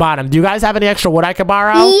wood on the bottom. Do you guys have any extra wood I could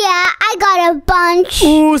borrow? Yeah, I got a bunch.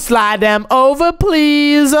 Ooh, slide them over,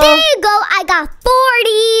 please. There you go. I got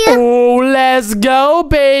 40. Oh, let's go,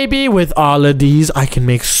 baby. With all of these, I can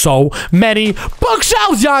make so many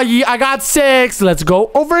bookshelves, Yagi. I got 6. Let's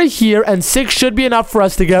go over here, and 6 should be enough for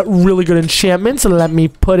us to get really good enchantments. Let me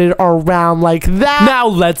put it around like that. Now,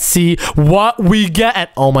 let's see what we get. And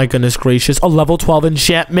oh my goodness gracious, a level 12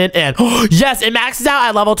 enchantment. And yes, it maxes out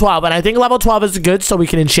at level 12. And I think level 12 is good, so we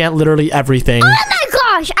can enchant literally everything. Oh my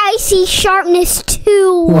gosh, I see sharpness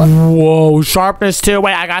 2. Whoa, sharpness 2.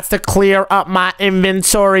 Wait, I got to clear up my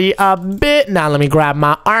inventory a bit. Now let me grab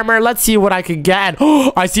my armor. Let's see what I could get.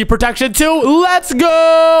 I see protection 2. Let's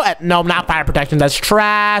go. No, not fire protection. That's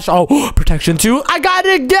trash. Oh, protection 2. I got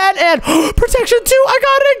it again. And protection 2. I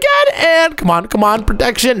got it again. And come on,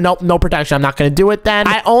 protection. Nope, no protection. I'm not going to do it then.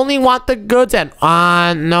 I only want the goods. And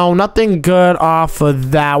no, nothing good off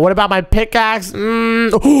of that. What about my pickaxe?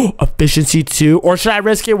 Efficiency 2. Or should I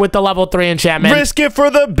risk it with the level 3 enchantment? Risk it for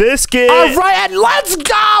the biscuit. All right, and let's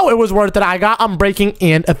go. It was worth it. I got unbreaking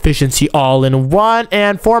and efficiency all in one.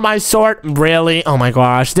 And for my sword, really? Oh my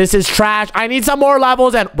gosh, this is trash. I need some more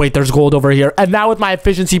levels. And wait, there's gold over here. And now with my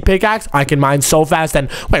efficiency pickaxe, I can mine so fast. And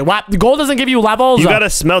wait, what? The gold doesn't give you levels? You gotta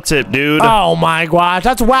smelt it, dude. Oh my gosh,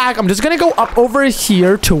 that's whack. I'm just gonna go up over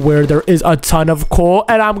here to where there is a ton of coal.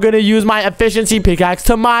 And I'm gonna use my efficiency pickaxe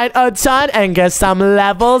to mine a ton and get some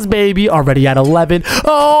levels, baby. Already at 11.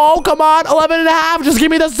 Oh, come on. 11 and a half. Just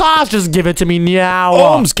give me the sauce. Just give it to me now.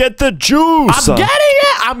 Ohms, get the juice.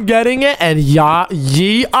 I'm getting it. And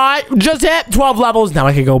I just hit 12 levels. Now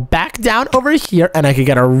I can go back down over here and I can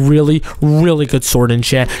get a really, really good sword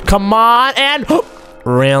enchant. Come on. And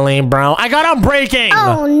really, bro? I got unbreaking.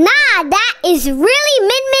 Oh, nah. That is really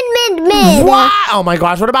mid. What? Oh my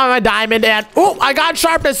gosh. What about my diamond? And oh, I got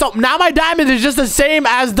sharpness. So now my diamond is just the same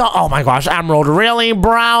as the, oh my gosh, emerald. Really,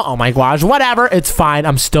 bro? Oh my gosh. Whatever. It's fine.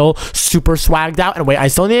 I'm still super swagged out. And wait, I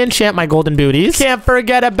still need to enchant my golden booties. Can't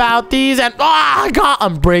forget about these. And I got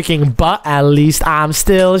unbreaking, but at least I'm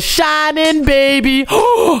still shining, baby.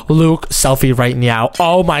 Luke, selfie right now.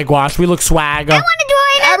 Oh my gosh. We look swag. I want to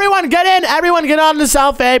join. Everyone get in. Everyone get on the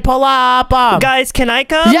selfie. Pull up. Guys, can I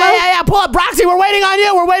come? Yeah. Pull up. Roxy, we're waiting on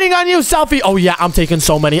you. We're waiting on you. Selfie. Oh, yeah. I'm taking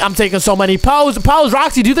so many. Pose.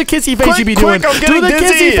 Roxy, do the kissy face you be doing. Do the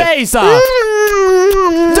kissy face. Oh,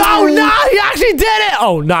 no. He actually did it.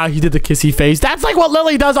 Oh, no. He did the kissy face. That's like what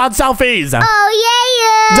Lily does on selfies.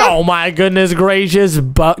 Oh, yeah. Oh, my goodness gracious.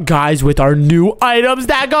 But, guys, with our new items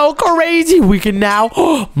that go crazy, we can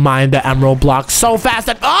now mine the emerald block so fast.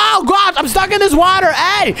 And, oh, gosh. I'm stuck in this water.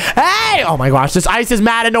 Hey. Oh, my gosh. This ice is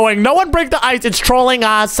mad annoying. No one break the ice. It's trolling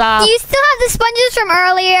us. Do you still have the sponges from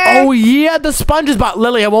earlier? Oh, yeah, the sponges. But,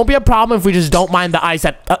 Lily, it won't be a problem if we just don't mind the ice.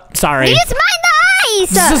 Sorry. You just mind the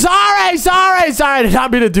Nice. Sorry. I did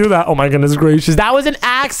not mean to do that. Oh my goodness gracious. That was an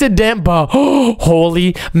accident, but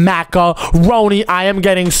holy macaroni. I am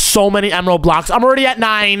getting so many emerald blocks. I'm already at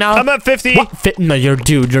 9. I'm at 50. What? No, you're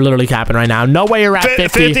literally capping right now. No way you're at 50.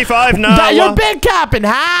 55 now. You're big capping.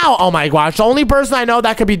 How? Oh my gosh. The only person I know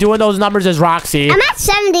that could be doing those numbers is Roxy. I'm at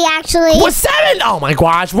 70 actually. What, 7? Oh my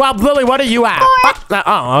gosh. Well, Lily, what are you at? 4.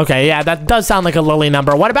 Oh, okay. Yeah, that does sound like a Lily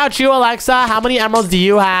number. What about you, Alexa? How many emeralds do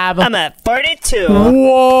you have? I'm at 42.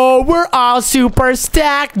 Whoa, we're all super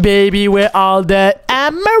stacked, baby, with all the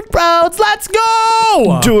emeralds. Let's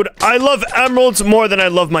go! Dude, I love emeralds more than I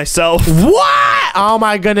love myself. What? Oh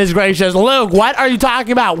my goodness gracious. Luke, what are you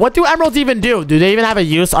talking about? What do emeralds even do? Do they even have a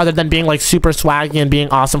use other than being like super swaggy and being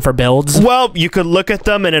awesome for builds? Well, you could look at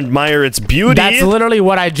them and admire its beauty. That's literally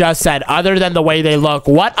what I just said, other than the way they look.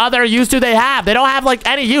 What other use do they have? They don't have like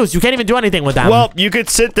any use. You can't even do anything with them. Well, you could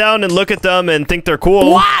sit down and look at them and think they're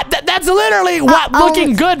cool. What? That's literally what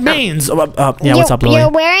looking good means. Yeah, what's up, Lily? You're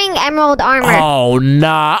wearing emerald armor. Oh,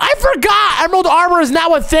 nah. I forgot. Emerald armor is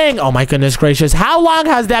now a thing. Oh, my goodness gracious. How long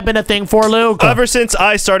has that been a thing for, Luke? Ever since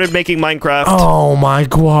I started making Minecraft. Oh, my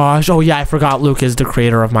gosh. Oh, yeah, I forgot Luke is the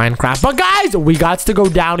creator of Minecraft. But, guys, we got to go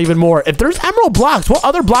down even more. If there's emerald blocks, what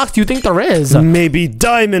other blocks do you think there is? Maybe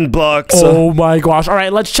diamond blocks. Oh, my gosh. All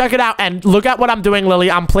right, let's check it out. And look at what I'm doing, Lily.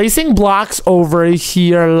 I'm placing blocks over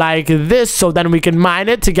here like this so then we can mine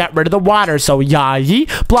it to get rid of the water. So, yay.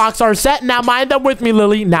 Blocks are set. Now mine them with me,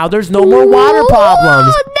 Lily. Now there's no more water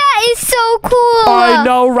problems. That is so cool. I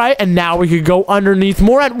know, right? And now we could go underneath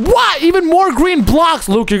more and what? Even more green blocks.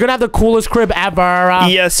 Luke, you're gonna have the coolest crib ever.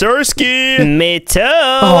 Yes, sirski. Me too.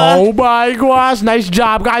 Oh my gosh. Nice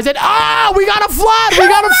job, guys. And we got a flood. We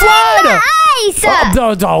got a flood. Nice.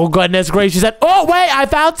 Oh, goodness gracious. And, oh, wait. I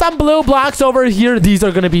found some blue blocks over here. These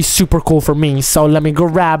are going to be super cool for me. So let me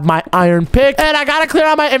grab my iron pick. And I got to clear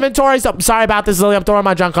out my inventory. So sorry about this, Lily. I'm throwing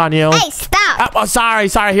my junk on you. Hey, stop. Sorry.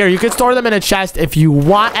 Here, you can store them in a chest if you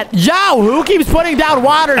want. And, yo, who keeps putting down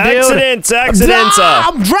water, dude? Accidents.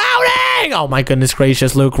 I'm drowning. Oh, my goodness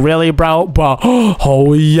gracious, Luke. Really, bro? But,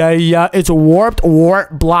 oh, yeah. It's warp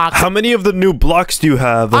blocks. How many of the new blocks do you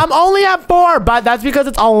have? I'm only at 4, but that's because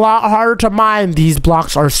it's a lot harder to mine. These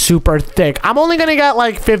blocks are super thick. I'm only gonna get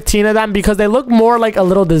like 15 of them because they look more like a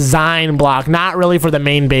little design block, not really for the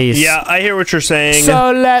main base. Yeah, I hear what you're saying.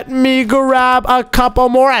 So let me grab a couple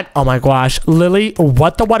more. And oh my gosh, Lily,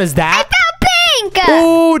 what is that? Pink.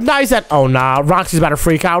 Oh, nice. And oh nah, Roxy's about to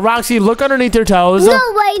freak out. Roxy, look underneath your toes. No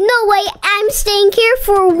way. I'm staying here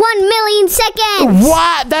for 1,000,000 seconds.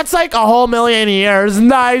 What? That's like a whole million years.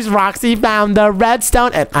 Nice. Roxy found the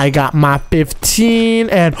redstone and I got my 15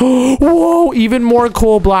 and whoa, even more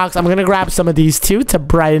cool blocks. I'm gonna grab some of these too to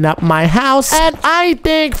brighten up my house, and I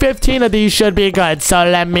think 15 of these should be good. So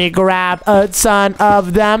let me grab a ton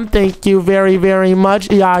of them. Thank you very, very much.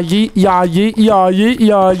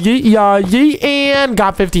 And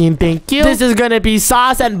got 15. Thank you. This is gonna be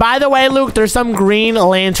sauce. And by the way, Luke, there's some green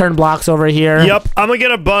lantern blocks over here. Yep, I'm gonna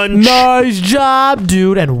get a bunch. Nice job,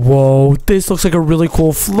 dude. And whoa, this looks like a really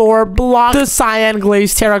cool floor block. The cyan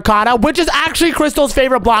glazed terracotta, which is actually Crystal's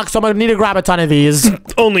favorite block, so I'm gonna need to grab a ton of these.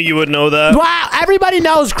 Only you would know that. Wow, everybody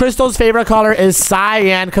knows Crystal's favorite color is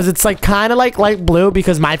cyan because it's like kind of like light blue,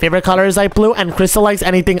 because my favorite color is light blue, and Crystal likes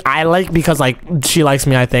anything I like because like she likes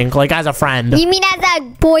me, I think, like as a friend. You mean as a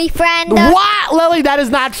boyfriend? What, Lily? That is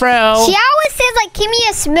not true. She always says like, give me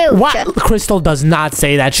a smooch. What? Crystal does not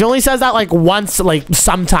say that. She only says that like once, like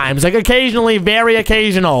sometimes, like occasionally, very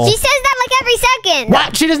occasional. She says that like every second.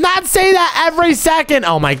 What? She does not say that every second.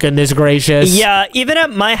 Oh my goodness gracious. Yeah, even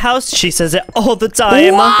at my house, she says it all the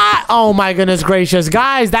time. What? Oh my goodness gracious.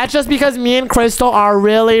 Guys, that's just because me and Crystal are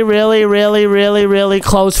really, really, really, really, really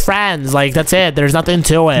close friends. Like, that's it. There's nothing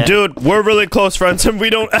to it. Dude, we're really close friends and we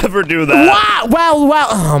don't ever do that. What? Well,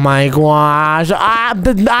 oh my gosh. I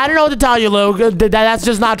don't know what to tell you, Luke. That's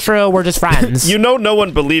just not true. We're just friends. You know no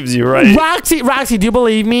one believes you, right? Roxy, do you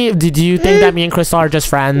believe me? Do you think that me and Crystal are just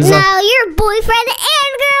friends? No, you're boyfriend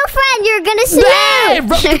and girlfriend. You're gonna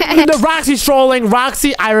Hey, Roxy's trolling.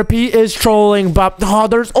 Roxy, I repeat, is trolling. But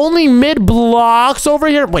there's only mid blocks over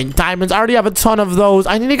here. Wait, diamonds. I already have a ton of those.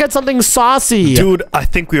 I need to get something saucy. Dude, I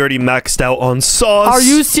think we already maxed out on sauce. Are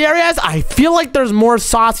you serious? I feel like there's more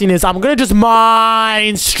sauciness. I'm gonna just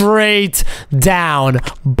mine straight down.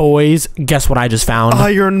 Boys, guess what I just found?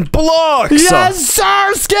 Iron blocks. Yes,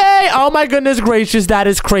 Sirski! Oh my goodness gracious, that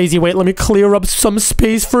is crazy. Wait, let me clear up some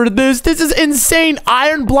space for this. This is insane. Iron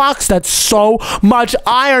iron blocks. That's so much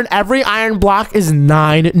iron. Every iron block is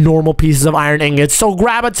 9 normal pieces of iron ingots. So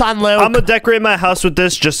grab a ton, Luke. I'm gonna decorate my house with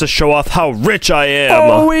this just to show off how rich I am.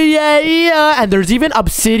 Oh, yeah. And there's even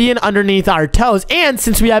obsidian underneath our toes. And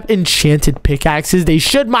since we have enchanted pickaxes, they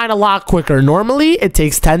should mine a lot quicker. Normally, it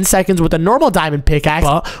takes 10 seconds with a normal diamond pickaxe,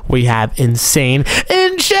 but we have insane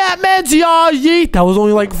enchantments, y'all. Yeet. That was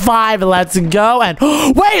only like 5. Let's go. And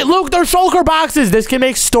wait, Luke, there's shulker boxes. This can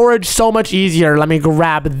make storage so much easier. Let me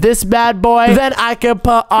grab this bad boy. Then I can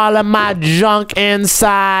put all of my junk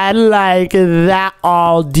inside like that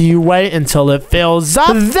all the way until it fills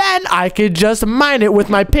up. Then I could just mine it with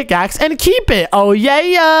my pickaxe and keep it. Oh,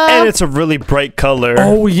 yeah. And it's a really bright color.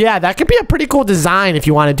 Oh, yeah. That could be a pretty cool design if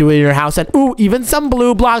you want to do it in your house. And, ooh, even some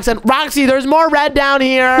blue blocks. And, Roxy, there's more red down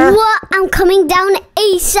here. What? I'm coming down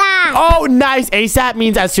ASAP. Oh, nice. ASAP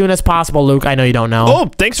means as soon as possible, Luke. I know you don't know.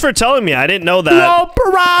 Oh, thanks for telling me. I didn't know that. No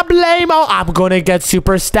problemo. I'm going to get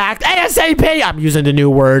super stacked ASAP. I'm using the new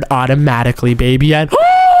word automatically, baby. And,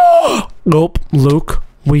 nope, Luke.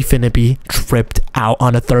 We finna be tripped out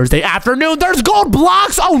on a Thursday afternoon. There's gold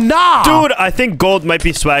blocks. Oh, no. Dude, I think gold might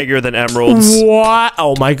be swaggier than emeralds. What?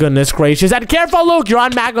 Oh, my goodness gracious. And careful, Luke. You're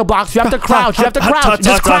on magma blocks. You have to crouch. You have to crouch.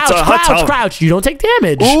 Just crouch. You don't take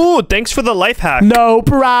damage. Ooh, thanks for the life hack. No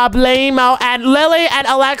problemo. And Lily and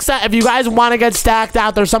Alexa, if you guys want to get stacked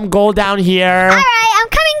out, there's some gold down here. All right, I'm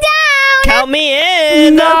coming down. Count me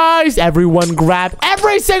in. Nice. Everyone grab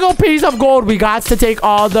every single piece of gold. We got to take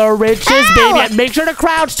all the riches, baby. And make sure to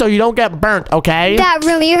crouch so you don't get burnt, okay? That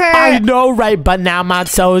really hurt. I know, right? But now my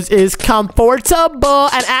toes is comfortable.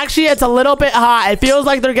 And actually, it's a little bit hot. It feels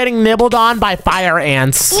like they're getting nibbled on by fire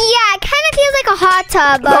ants. Yeah, it kind of feels like a hot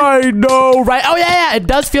tub. I know, right? Oh, yeah. It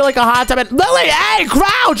does feel like a hot tub. And Lily, hey,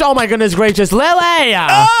 crouch. Oh, my goodness gracious. Lily.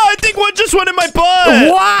 I think one just went in my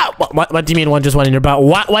butt. What do you mean one just went in your butt?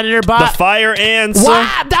 What went in your butt? The fire ants.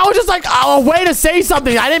 Wow, that was just like a way to say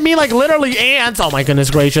something. I didn't mean like literally ants. Oh my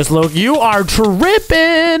goodness gracious, Luke, you are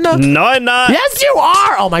tripping. No, I'm not. Yes, you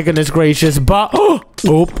are. Oh my goodness gracious, but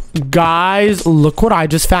guys, look what I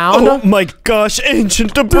just found. Oh my gosh,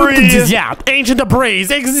 ancient debris. Yeah, ancient debris.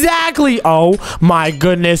 Exactly. Oh my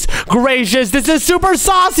goodness gracious, this is super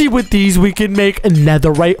saucy. With these, we can make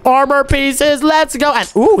netherite armor pieces. Let's go.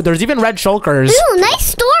 And ooh, there's even red shulkers. Ooh,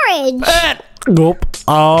 nice storage. Nope.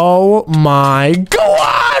 Oh my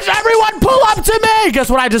gosh! Everyone pull up to me! Guess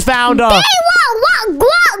what I just found?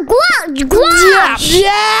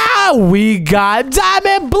 Yeah, we got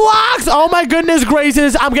diamond blocks! Oh my goodness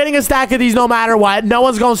gracious. I'm getting a stack of these no matter what. No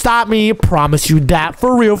one's gonna stop me. Promise you that.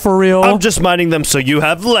 For real, for real. I'm just mining them so you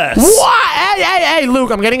have less. What? Hey,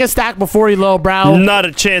 Luke, I'm getting a stack before you, little bro. Not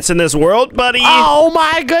a chance in this world, buddy. Oh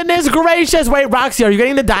my goodness gracious. Wait, Roxy, are you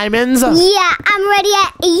getting the diamonds? Yeah, I'm ready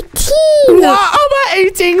at 18. I'm at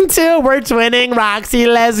 18 too. We're twinning, Roxy.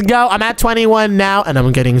 Let's go. I'm at 21 now, and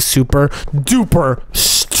I'm getting super duper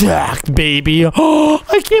stacked, baby. Oh,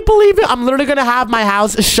 I can't believe it. I'm literally gonna have my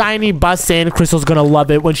house shiny bussin'. Crystal's gonna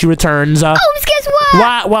love it when she returns. Oops, guess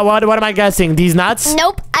what? What am I guessing? These nuts?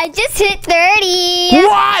 Nope, I just hit 30.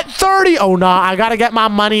 What? 30? Oh, no. I gotta get my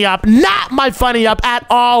money up. Not my funny up at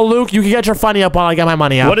all, Luke. You can get your funny up while I get my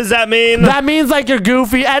money up. What does that mean? That means like you're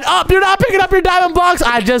goofy and you're not picking up your diamond blocks.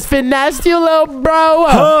 I just finessed you, little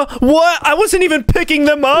bro. What? I wasn't even picking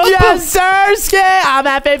them up. Yes, sir. I'm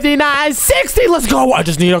at 59, 60. Let's go. I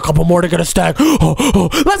just need a couple more to get a stack.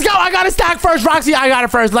 Let's go. I got a stack first, Roxy. I got it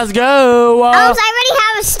first. Let's go. I already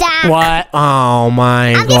have a stack. What? Oh,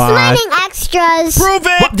 my God. I'm just mining extras. Prove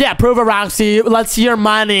it. What? Yeah, prove it, Roxy. Let's see your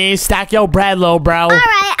money. Stack your bread, little bro. All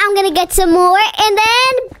right, I'm going to get some more and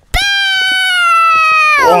then...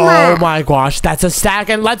 Oh my gosh, that's a stack.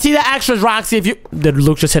 And let's see the extras, Roxy. Did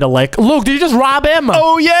Luke just hit a lick? Luke, did you just rob him?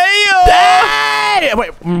 Oh yeah. Hey!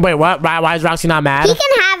 Wait, what? Why is Roxy not mad? He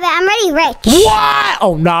can have it. I'm already rich. What?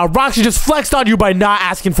 Oh no, Roxy just flexed on you by not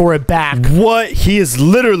asking for it back. What? He is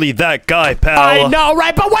literally that guy, pal. I know,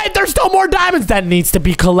 right? But wait, there's still more diamonds that needs to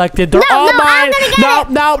be collected. They're all mine.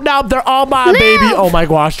 No, they're all mine, baby. Oh my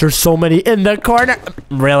gosh, there's so many in the corner.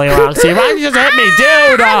 Really, Roxy? Roxy just hit me,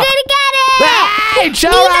 dude. I'm gonna get it. Hey,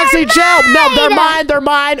 chill, Roxy, chill. No, they're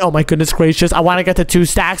mine. Oh my goodness gracious. I want to get to 2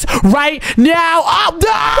 stacks right now.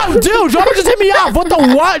 Oh, no, dude, Jordan just hit me off. What the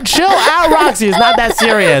what? Chill out, Roxy. It's not that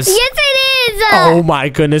serious. Yes, it is. Oh my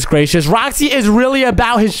goodness gracious. Roxy is really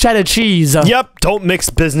about his cheddar cheese. Yep, don't mix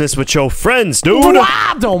business with your friends, dude.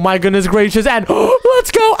 Wow. Oh my goodness gracious. And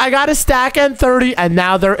let's go. I got a stack and 30, and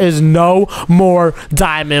now there is no more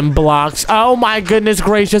diamond blocks. Oh my goodness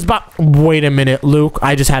gracious. But wait a minute, Luke.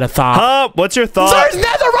 I just had a thought. Huh? What's your thought? There's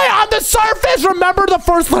netherite on the surface. Remember, the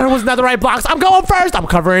first layer was netherite blocks. I'm going first. I'm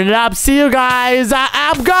covering it up. See you guys.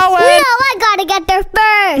 I'm going. No, I gotta get there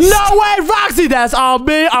first. No way, Roxy. That's on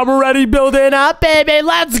me. I'm already building up, baby.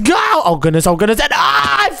 Let's go. Oh, goodness. Oh, goodness. And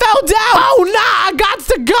I fell down. Oh, nah. I got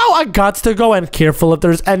to go. I got to go. And careful if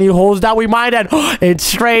there's any holes that we might end. It's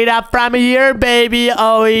straight up from here, baby.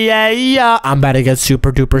 Oh, yeah. I'm about to get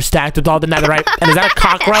super duper stacked with all the netherite. And is that a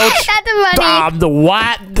cockroach? That's funny. The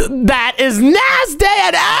what? That is nasty.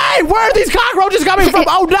 And hey, where are these cockroaches coming from?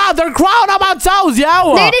 Oh, no. They're crawling on my toes,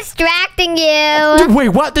 yo. They're distracting you. Wait,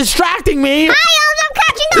 what? Distracting me? Hi, I'm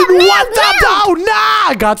catching up. What the? Oh,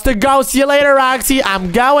 no. Got to go. See you later, Roxy.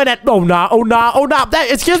 I'm going at. Oh, no. Oh, no. Oh, no. Hey,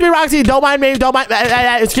 excuse me, Roxy. Don't mind me. Don't mind.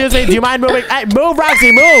 Excuse me. Do you mind moving? Hey, move,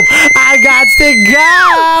 Roxy. Move. I got to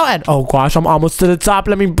go. And oh, gosh. I'm almost to the top.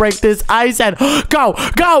 Let me break this ice and go.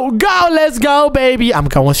 Let's go, baby. I'm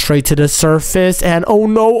going straight to the surface. And oh,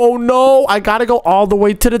 no. I got to go all the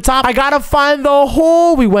way to the top. I got to find the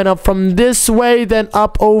hole. We went up from this way, then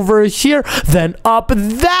up over here, then up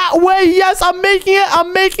that way. Yes, I'm making it.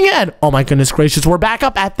 And oh my goodness gracious, we're back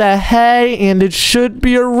up at the hay, and it should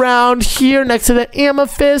be around here next to the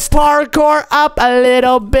amethyst. Parkour up a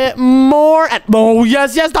little bit more, and oh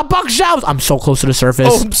yes, the bookshelves. I'm so close to the surface.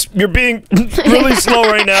 Oh, you're being really slow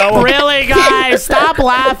right now. Really, guys? Stop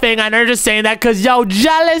laughing. I know you're just saying that because yo,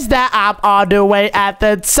 jealous that I'm all the way at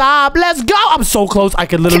the top. Let's go. I'm so close. I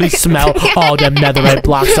can literally smell all them netherite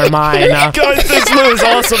blocks are mine. Guys, this loot is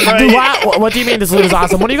awesome, right? What do you mean this loot is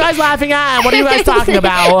awesome? What are you guys laughing at? And what are you guys talking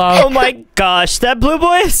about? Oh my gosh, that blue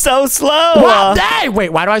boy is so slow. What? Hey,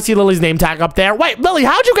 wait, why do I see Lily's name tag up there? Wait, Lily,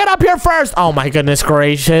 how'd you get up here first? Oh my goodness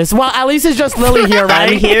gracious. Well, at least it's just Lily here,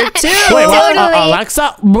 right? I'm here too. Wait, what?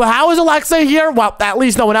 Alexa? How is Alexa here? Well, at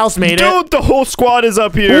least no one else made it. Dude, the whole squad is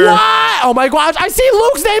up here. What? Oh my gosh, I see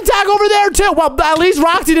Luke's name tag over there too. Well, at least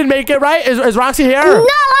Roxy didn't make it, right? Is Roxy here? No, I'm here.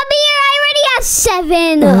 I already have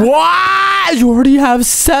 7. What? You already have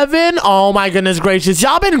 7? Oh my goodness gracious.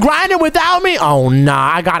 Y'all been grinding without me? Oh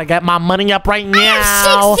nah, I gotta get my money up right now. I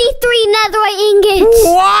have 63 netherite ingots.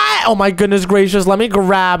 What? Oh my goodness gracious. Let me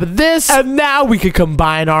grab this. And now we can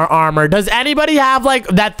combine our armor. Does anybody have like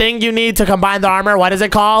that thing you need to combine the armor? What is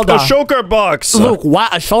it called? A shulker box. Luke,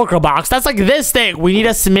 what? A shulker box? That's like this thing. We need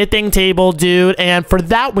a smithing table, dude. And for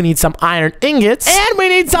that, we need some iron ingots. And we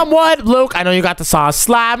need some wood. Luke, I know you got the saw.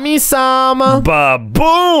 Slap me some.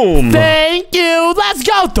 Ba-boom. Thank you. Let's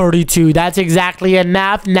go. 32. That's exactly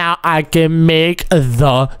enough. Now I can make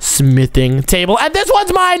the smithing table. And this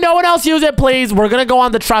one's mine. No one else use it, please. We're going to go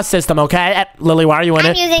on the trust system, okay? Lily, why are you in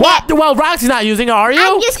I'm it? using What? it. Well, Roxy's not using it, are you?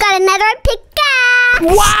 I just got another pickaxe.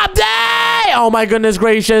 What? Dang! Oh my goodness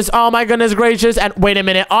gracious. Oh my goodness gracious. And wait a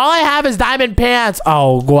minute. All I have is diamond pants.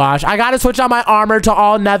 Oh gosh. I gotta switch out my armor to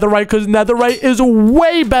all netherite because netherite is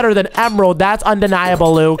way better than emerald. That's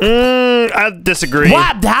undeniable, Luke. I disagree.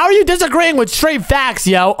 What? How are you disagreeing with straight facts,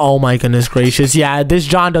 yo? Oh my goodness gracious. Yeah, this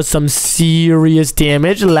John does some serious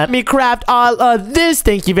damage. Let me craft all of this.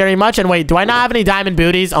 Thank you very much. And wait, do I not have any diamond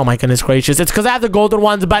booties? Oh my goodness gracious. It's because I have the golden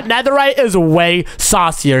ones, but netherite is way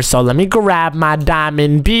saucier. So let me grab my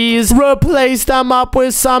diamond bees, replace them up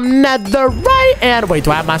with some netherite. And wait,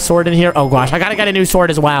 do I have my sword in here? Oh gosh, I gotta get a new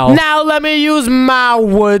sword as well. Now let me use my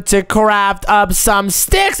wood to craft up some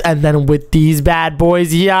sticks. And then with these bad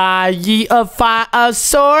boys, yeah, yeetify a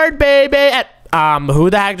sword, baby. And who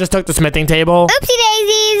the heck just took the smithing table? Oopsie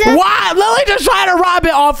daisies. What? Lily just trying to rob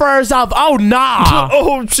it all for herself. Oh, nah.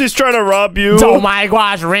 Oh, she's trying to rob you. Oh my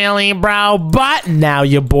gosh, really, bro? But now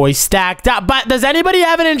your boy stacked up. But does anybody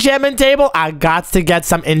have an enchantment table? I got to get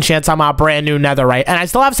some enchants on my brand new netherite. And I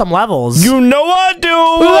still have some levels. You know I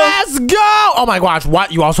do. Let's go. Oh my gosh,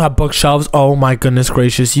 what? You also have bookshelves? Oh my goodness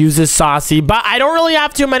gracious. Use this saucy. But I don't really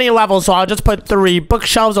have too many levels, so I'll just put 3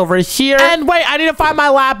 bookshelves over here. And wait, I need to find my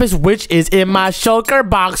lapis, which is in my shulker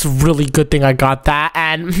box. Really good thing I got that.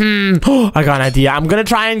 And I got an idea. I'm gonna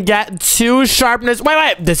try and get 2 sharpness.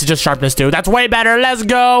 Wait, this is just sharpness 2. That's way better. Let's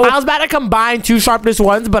go. I was about to combine 2 sharpness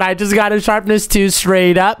 1s, but I just got a sharpness 2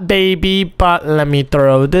 straight up, baby. But let me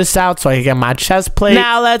throw this out so I can get my chest plate.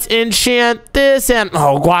 Now let's enchant this. And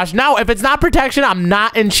oh gosh, no, if it's not protection, I'm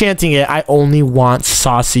not enchanting it. I only want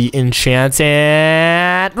saucy enchants.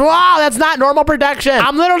 And wow, that's not normal protection.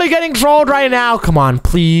 I'm literally getting trolled right now. Come on,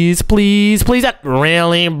 please.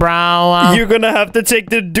 Really, bro? You're gonna have to take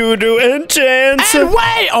the doo-doo enchants. And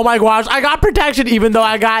wait! Oh my gosh, I got protection even though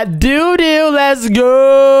I got doo-doo. Let's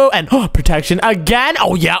go. And protection again.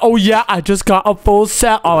 Oh yeah. I just got a full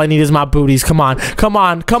set. All I need is my booties. Come on.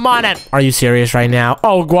 And are you serious right now?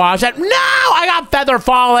 Oh gosh. And no! I got feather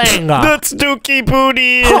falling. That's dookie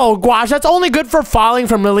booty. Oh gosh, that's only good for falling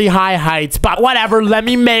from really high heights. But whatever, let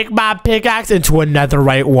me make my pickaxe into a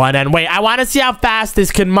netherite one. And wait, I want to see how fast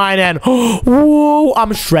this can mine. And whoa,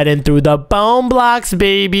 I'm shredding through the bone blocks,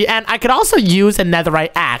 baby. And I could also use a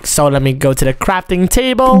netherite axe. So let me go to the crafting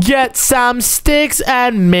table, get some sticks,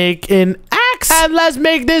 and make an axe. And let's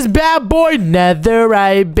make this bad boy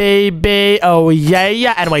netherite, baby. Oh,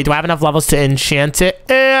 yeah. And wait, do I have enough levels to enchant it?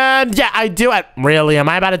 And yeah, I do. Really, am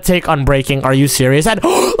I about to take unbreaking? Are you serious? And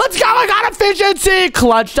let's go. I got efficiency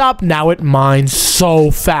clutched up. Now it mines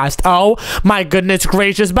so fast. Oh, my goodness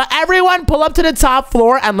gracious. But everyone pull up to the top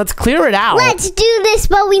floor and let's clear it out. Let's do this,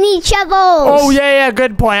 but we need shovels. Oh, yeah.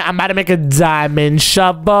 Good point. I'm about to make a diamond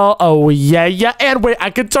shovel. Oh, yeah. And wait, I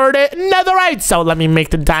could turn it netherite. So let me make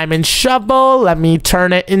the diamond shovel. Let me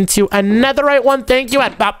turn it into a netherite one. Thank you.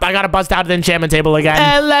 And I got to bust out the enchantment table again.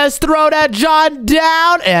 And let's throw that John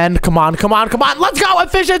down. And come on. Let's go.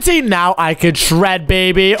 Efficiency. Now I could shred,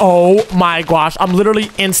 baby. Oh, my gosh. I'm literally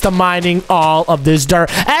insta-mining all of this dirt.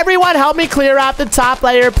 Everyone, help me clear out the top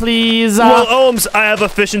layer, please. Well, Ohms, I have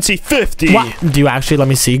efficiency 50. What? Do you actually? Let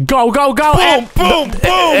me see. Go. Boom, boom.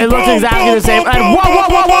 It looks exactly the same. And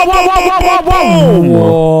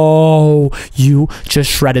whoa. You just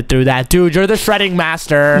shredded through that. Dude, you're the shredding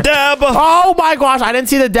master. Dab. Oh, my gosh. I didn't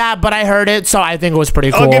see the dab, but I heard it, so I think it was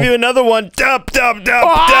pretty cool. I'll give you another one. Dab.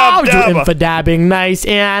 Oh, you info-dabbing. Nice.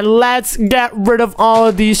 And let's get rid of all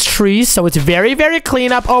of these trees. So it's very, very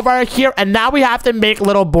clean up over here. And now we have to make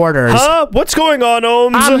little borders. Huh? What's going on,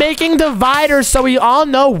 Ohms? I'm making dividers so we all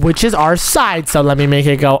know which is our side. So let me make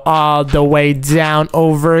it go all the way down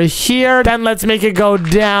over here. Then let's make it go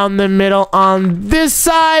down the middle on this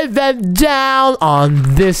side. Then down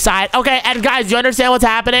on this side. Okay, and guys, you understand what's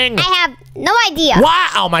happening? I have no idea.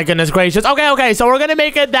 What? Oh my goodness gracious. Okay. So we're gonna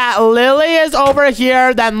make it that Lily is over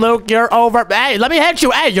here. Then Luke, you're over. Hey, let me hit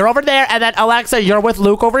you. Hey, you're over there. And then Alexa, you're with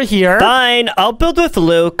Luke over here. Fine, I'll build with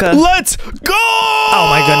Luke. Let's go! Oh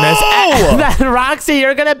my goodness. And then Roxy,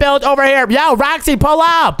 you're gonna build over here. Yo, Roxy, pull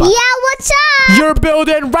up. Yeah, what's up? You're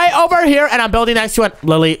building right over here, and I'm building next to it.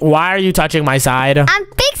 Lily, why are you touching my side? I'm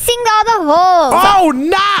fixing all the holes. Oh,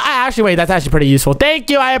 no. Actually, wait, that's actually pretty useful. Thank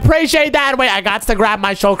you. I appreciate that. Wait, I got to grab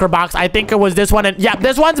my shulker box. I think it was this one. And yeah,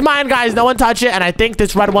 this one's mine, guys. No one touch it. And I think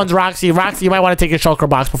this red one's Roxy. Roxy, you might want to take your shulker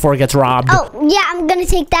box before it gets robbed. Oh, yeah, I'm gonna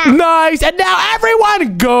take that. Nice. And now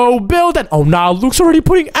everyone go build it. Oh, no. Luke's already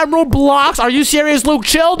putting emerald blocks. Are you serious, Luke?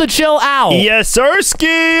 Chill out. Yes,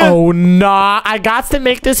 sirski. Oh, nah. I got to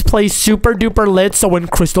make this place super duper lit so when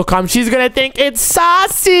Crystal comes, she's gonna think it's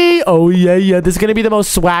saucy. Oh, yeah. This is gonna be the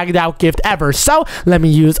most swagged out gift ever. So let me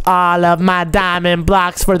use all of my diamond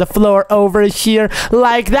blocks for the floor over here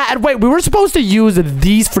like that. And wait, we were supposed to use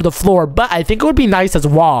these for the floor, but I think it would be nice as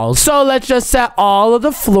walls. So let's just set all of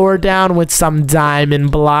the floor down with some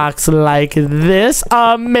diamond blocks like this.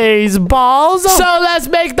 Amaze balls. So let's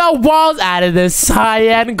make the walls out of this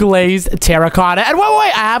cyan glazed terracotta. And wait,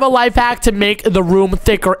 I have a life hack to make the room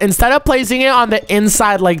thicker. Instead of placing it on the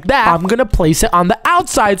inside like that, I'm gonna place it on the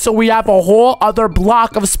outside so we have a whole other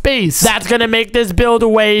block of space. That's gonna make this build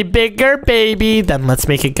way bigger, baby. Then let's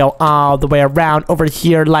make it go all the way around over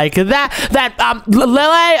here like that.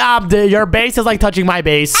 Lily, your base is like touching my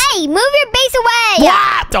base. Hey, move your base away.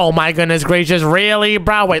 What? Oh my goodness gracious, really,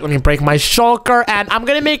 bro? Wait, let me break my shulker, and I'm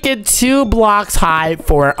gonna make it 2 blocks high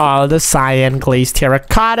for all the cyan glazed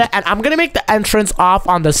terracotta, and I'm gonna make the entrance off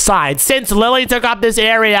on the side since Lily took up this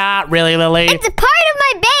area. Really, Lily? It's a part of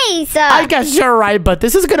my base. I guess you're right, but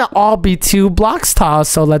this is gonna all be 2 blocks tall,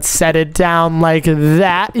 so let's set it down like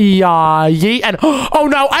that. Yeah, and oh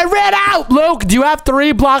no, I ran out. Luke, do you have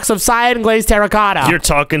 3 blocks of cyan glazed terracotta? You're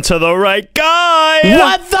talking to the right guy.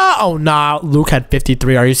 What the? Oh no, Luke had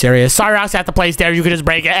 53. Are you serious? Sorry, Roxy, I have to place there. You could just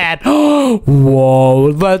break it. And whoa,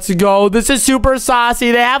 let's go. This is super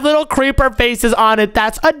saucy. They have little creeper faces on it.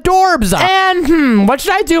 That's adorbs. And what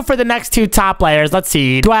should I do for the next 2 top layers? Let's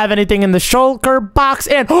see. Do I have anything in the shulker box?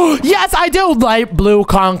 And yes, I do. Light blue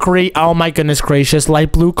concrete. Oh my goodness gracious.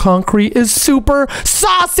 Light blue concrete is super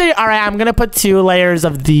saucy. All right, I'm gonna put 2 layers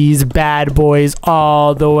of these bad boys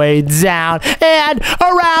all the way down and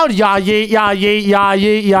around. Yeah,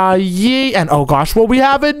 and oh gosh, will we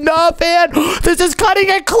have enough? And this is cutting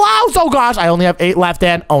it close. Oh gosh, I only have 8 left.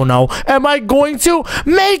 And oh no, am I going to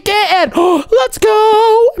make it? And let's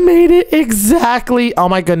go. Made it exactly. Oh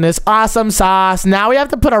my goodness, awesome sauce. Now we have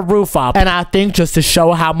to put a roof up, and I think just to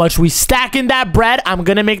show how much we stack in that bread, I'm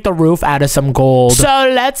gonna make the roof out of some gold. So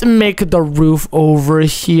let's make the roof over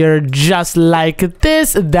here just like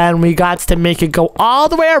this. Then we got to make it go all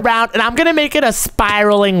the way around, and I'm gonna make it a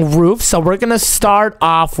spiraling roof. So we're gonna start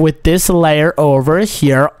off with this layer over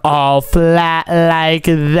here, all flat like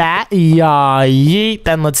that. Yeah, yeet.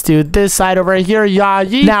 Then let's do this side over here. Yeah,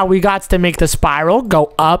 yeet. Now we got to make the spiral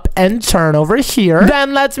go up and turn over here.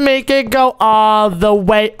 Then let's make it go all the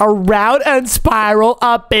way around and spiral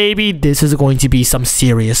up, baby. This is going to be some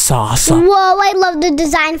serious sauce. Whoa, I love the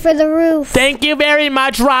design for the roof. Thank you very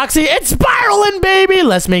much, Roxy. It's spiraling, baby.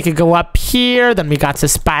 Let's make it go up here. Then we got to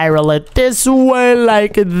spiral it this way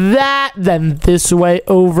like that. Then this way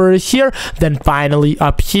over here. Then finally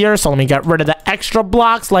up here. So let me get rid of the extra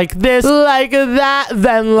blocks like this, like that,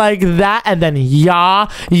 then like that. And then yeah,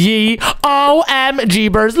 yee,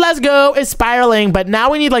 OMG birds. Let's go. It's spiraling. But now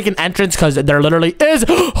we need like an entrance because there literally is,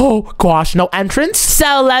 oh gosh, no entrance.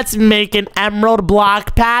 So let's make an emerald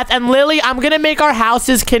block path. And Lily, I'm going to make our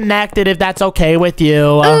houses connected if that's okay with you.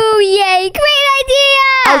 Oh, yay. Great idea.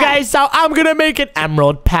 Okay, so I'm gonna make an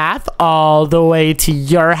emerald path all the way to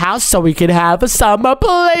your house so we can have some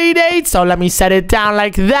play dates. So let me set it down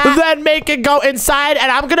like that. Then make it go inside,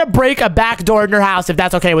 and I'm gonna break a back door in your house if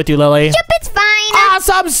that's okay with you, Lily. Yep, it's fine.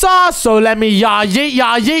 Awesome sauce. So let me yah yeet,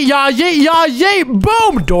 yah yeet, yah yeet, yah yeet.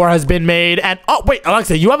 Boom, door has been made. And oh wait,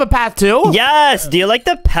 Alexa, you have a path too? Yes. Do you like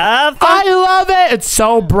the path? I love it. It's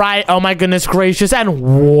so bright. Oh my goodness gracious. And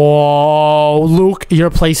whoa, Luke,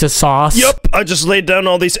 your place is sauce. Yep, I just laid down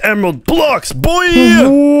all these emerald blocks, boy.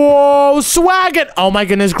 Whoa, swaggin'. Oh my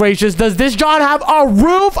goodness gracious. Does this John have a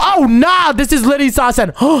roof? Oh nah, this is Liddy's sauce.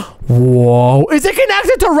 And whoa, is it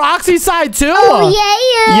connected to Roxy's side too? Oh,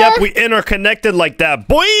 yeah. Yep, we interconnected like that,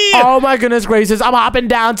 boy. Oh my goodness gracious. I'm hopping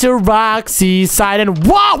down to Roxy's side. And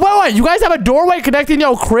whoa, wait, you guys have a doorway connecting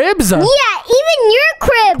your cribs? Yeah, even your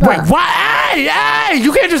crib. Wait, what? Hey,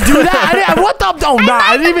 you can't just do that. What the? Oh, nah,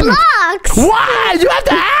 I didn't even. Blocks. Why? You have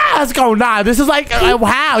to ask. Oh, nah, this is like,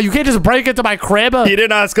 wow, you can't just break into my crib. He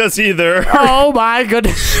didn't ask us either. Oh my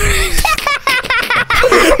goodness.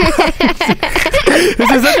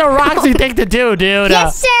 This is such a Roxy thing to do, dude.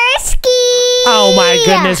 Yes, sir, ski. Oh my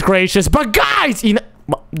goodness gracious. But guys, you know,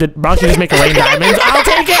 did Roxy just make a rain diamonds? I'll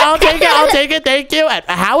take it. I'll take it. I'll take it. Thank you. And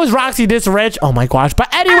how is Roxy this rich? Oh my gosh.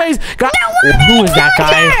 But anyways, who is that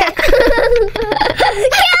guy?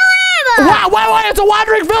 Wow, wait, it's a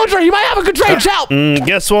wandering villager. He might have a good trade. Shout.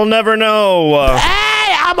 Guess we'll never know.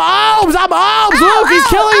 Hey, I'm Ohms. Look, he's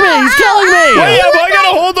killing me. He's killing me. Wait, I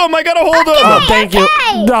gotta hold him. Oh, thank you.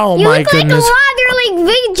 Oh You my look goodness. like a wandering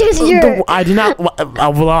villager. I do not.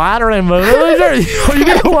 A wandering villager? You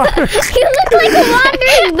get a wandering. You look like a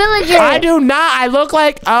wandering villager. I do not. I look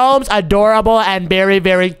like Ohms, adorable and very,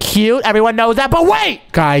 very cute. Everyone knows that. But wait,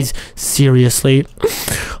 guys, seriously,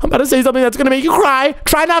 I'm about to say something that's gonna make you cry.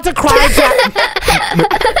 Try not to cry.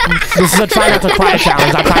 This is a try not to cry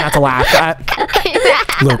challenge. I'm trying not to laugh.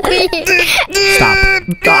 Look, stop,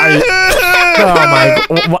 guys. Oh my.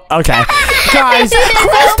 Okay, guys.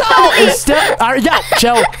 Crystal is still. Yeah,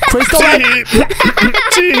 chill. Crystal.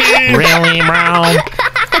 Really, bro?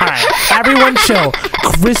 All right, everyone, chill.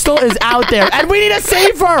 Crystal is out there, and we need to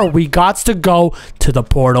save her. We got to go to the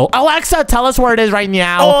portal. Alexa, tell us where it is right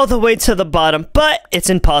now. All the way to the bottom, but it's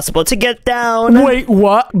impossible to get down. Wait,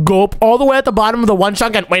 what? Go up all the way at the bottom of the one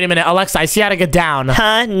chunk and wait a minute, Alexa, I see how to get down.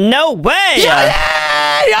 Huh? No way.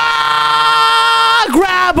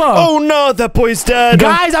 Grab him. Oh no, that boy's dead.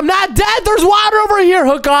 Guys, I'm not dead. There's water over here.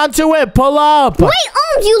 Hook onto it. Pull up. Wait,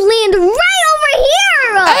 you land right over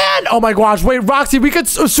here. And oh my gosh, wait, Roxy, we could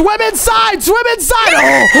swim inside. Swim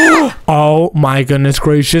inside. Oh my goodness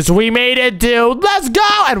gracious, we made it, dude. Let's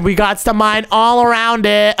go. And we got to mine all around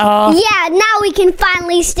it. Yeah, now we can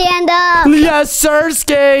finally stand up. Yes, sir,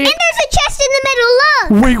 Ski. And there's a chest in the middle, look.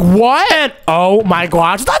 Wait, what? And oh my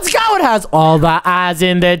gosh, let's go. It has all the eyes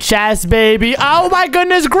in the chest, baby. Oh my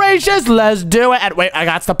goodness gracious, let's do it. And wait, I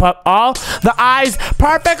got to put all the eyes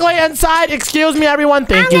perfectly inside. Excuse me, everyone.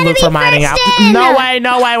 Thank you, Luke, for mining out.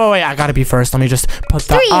 No way, wait. I gotta be first. Let me just put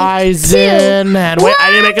the eyes in. And wait, I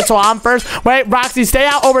didn't make it so I'm first. Wait, Roxy, stay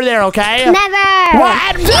out over there, okay? Never. What?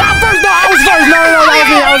 I'm first. No, I was first. No,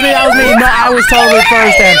 that was me. No, I was totally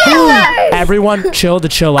first. And everyone, chill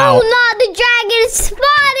out. Oh no, the dragon is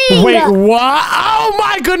spotting. Wait, what? Oh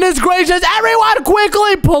my goodness gracious! Everyone,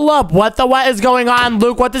 quickly pull up. What is going on,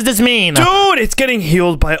 Luke? What does this mean? Dude, it's getting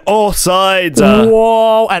healed by all sides.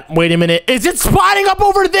 Whoa! And wait a minute, is it spotting up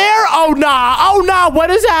over there? Oh nah! What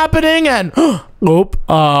is happening? And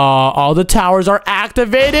all the towers are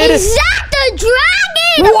activated. Is that the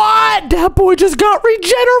dragon? What? That boy just got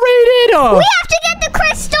regenerated. We have to get the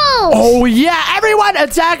crystal. Oh, yeah. Everyone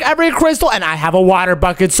attack every crystal. And I have a water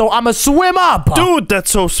bucket, so I'm going to swim up. Dude,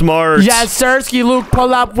 that's so smart. Yes, Sirski, Luke,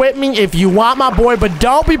 pull up with me if you want, my boy, but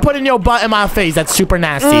don't be putting your butt in my face. That's super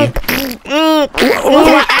nasty.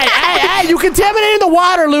 Hey, you contaminating the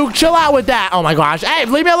water, Luke. Chill out with that. Oh, my gosh. Hey,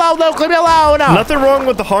 leave me alone, Luke. Leave me alone. Nothing wrong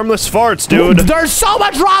with the harmless farts, dude. There's so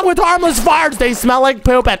much wrong with harmless farts. They smell like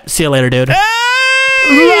poop. And see you later, dude.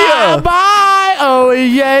 Yeah. Bye. Oh,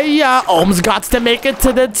 yeah. Almost got to make it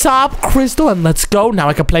to the top crystal. And let's go. Now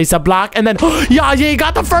I can place a block. And then, yeah, you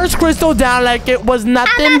got the first crystal down like it was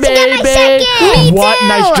nothing, baby. What?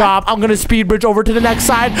 Nice job. I'm going to speed bridge over to the next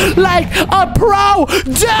side like a pro.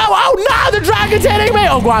 Oh, no. The dragon's hitting me.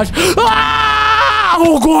 Oh, gosh.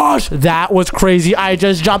 Oh, gosh. That was crazy. I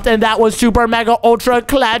just jumped and that was super mega ultra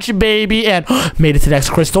clutch, baby. And made it to the next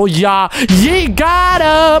crystal. Yeah. Ye got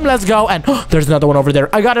him. Let's go. And there's another one over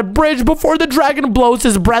there. I got a bridge before the dragon blows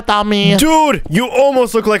his breath on me. Dude, you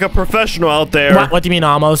almost look like a professional out there. What do you mean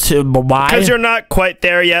almost? Why? Because you're not quite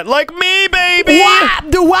there yet. Like me, baby. What?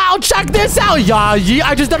 Wow, check this out. Yeah,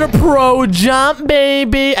 I just did a pro jump,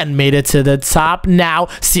 baby. And made it to the top. Now,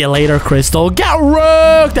 see you later, Crystal. Get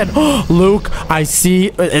rooked. And Luke, I see.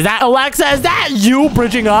 Is that Alexa? Is that you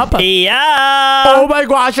bridging up? Yeah. Oh my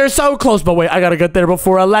gosh, you're so close. But wait, I gotta get there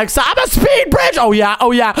before Alexa. I'm a speed bridge. Oh yeah.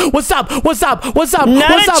 What's up?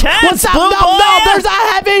 Not a chance, Blue No, boy. there's a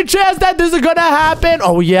heavy chance that this is gonna happen.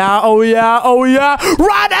 Oh yeah.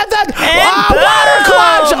 Run and then water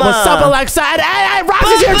clutch. What's up, Alexa? And hey,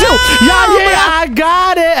 Roxy's here too. Yeah, I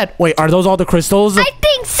got it. Wait, are those all the crystals? I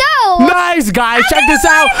think so. Nice, guys. Check this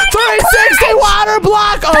out. 360 water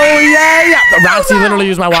block. Oh, yeah. Roxy literally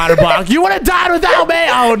used my water block. You would have died without me.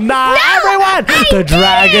 Oh, nah. Everyone. The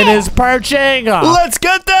dragon is perching. Let's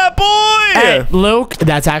get that boy. Hey, Luke,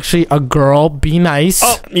 that's actually a girl. Be nice.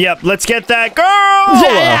 Oh, yep. Let's get that girl.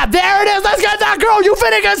 Yeah, there it is. Let's get that girl. You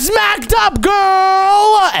finna get smacked up,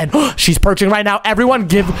 girl. And she's perching right now. Everyone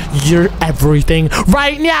give your everything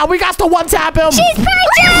right now. We got to one-tap him. She's perching.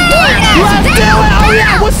 Let's do it. Oh,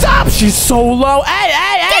 yeah. What's up? She's so low. Hey.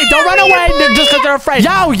 Don't run away just because they're afraid.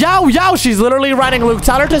 Yo. She's literally running, Luke.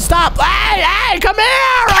 Tell her to stop. Hey, come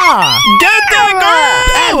here. Get that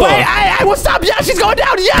girl. Hey, what's up? Yeah, she's going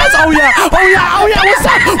down. Yes. Oh, yeah.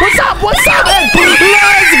 What's up? And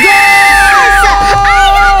let's go.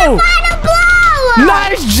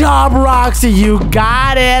 Nice job, Roxy. You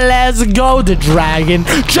got it. Let's go. The dragon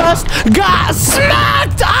just got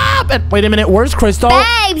smacked up. And wait a minute. Where's Crystal?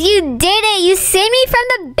 Babes, you did it. You saved me from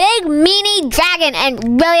the big meanie dragon.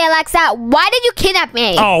 And really, Alexa, why did you kidnap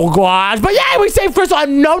me? Oh, gosh. But yeah, we saved Crystal.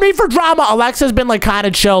 And no need for drama. Alexa's been like kind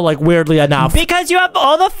of chill, like weirdly enough. Because you have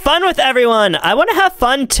all the fun with everyone. I want to have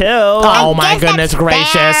fun too. Oh, my guess goodness that's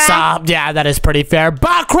gracious. fair. Yeah, that is pretty fair.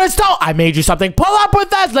 But Crystal, I made you something. Pull up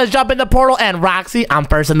with us. Let's jump in the portal. And Roxy, I'm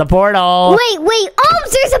first in the portal. Wait.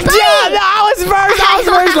 There's a bunny. Yeah, I was first.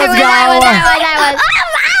 Let's go. I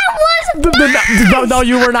was. No,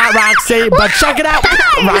 you were not, Roxy. But check it out.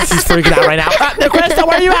 Roxy's freaking out right now. Crystal,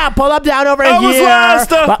 where you at? Pull up down over here. I was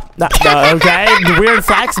last. Okay, weird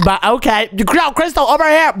flex, but okay. Crystal, over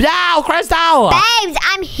here. Yeah, Crystal. Babes,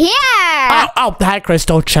 I'm here. Oh, hi,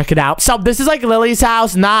 Crystal. Check it out. So this is like Lily's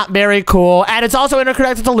house. Not very cool. And it's also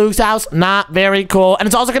interconnected to Luke's house. Not very cool. And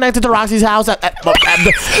it's also connected to Roxy's house. The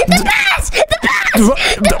best. There's even a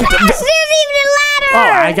ladder. Oh,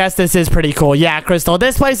 I guess this is pretty cool. Yeah, Crystal,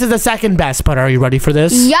 this place is the second best, but are you ready for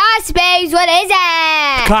this? Yes, babes. What is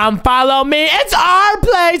it? Come follow me. It's our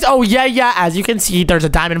place. Oh, yeah. As you can see, there's a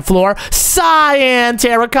diamond floor, cyan,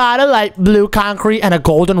 terracotta, light blue concrete, and a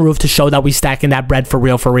golden roof to show that we stacking that bread for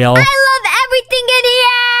real. I love everything in here.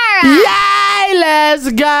 Yay,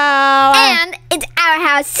 let's go. And it's our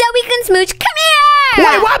house, so we can smooch. Come here.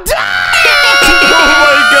 Wait, what? Oh,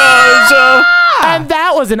 my gosh. And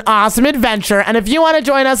that was an awesome adventure. And if you want to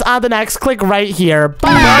join us on the next, click right here.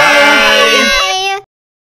 Bye.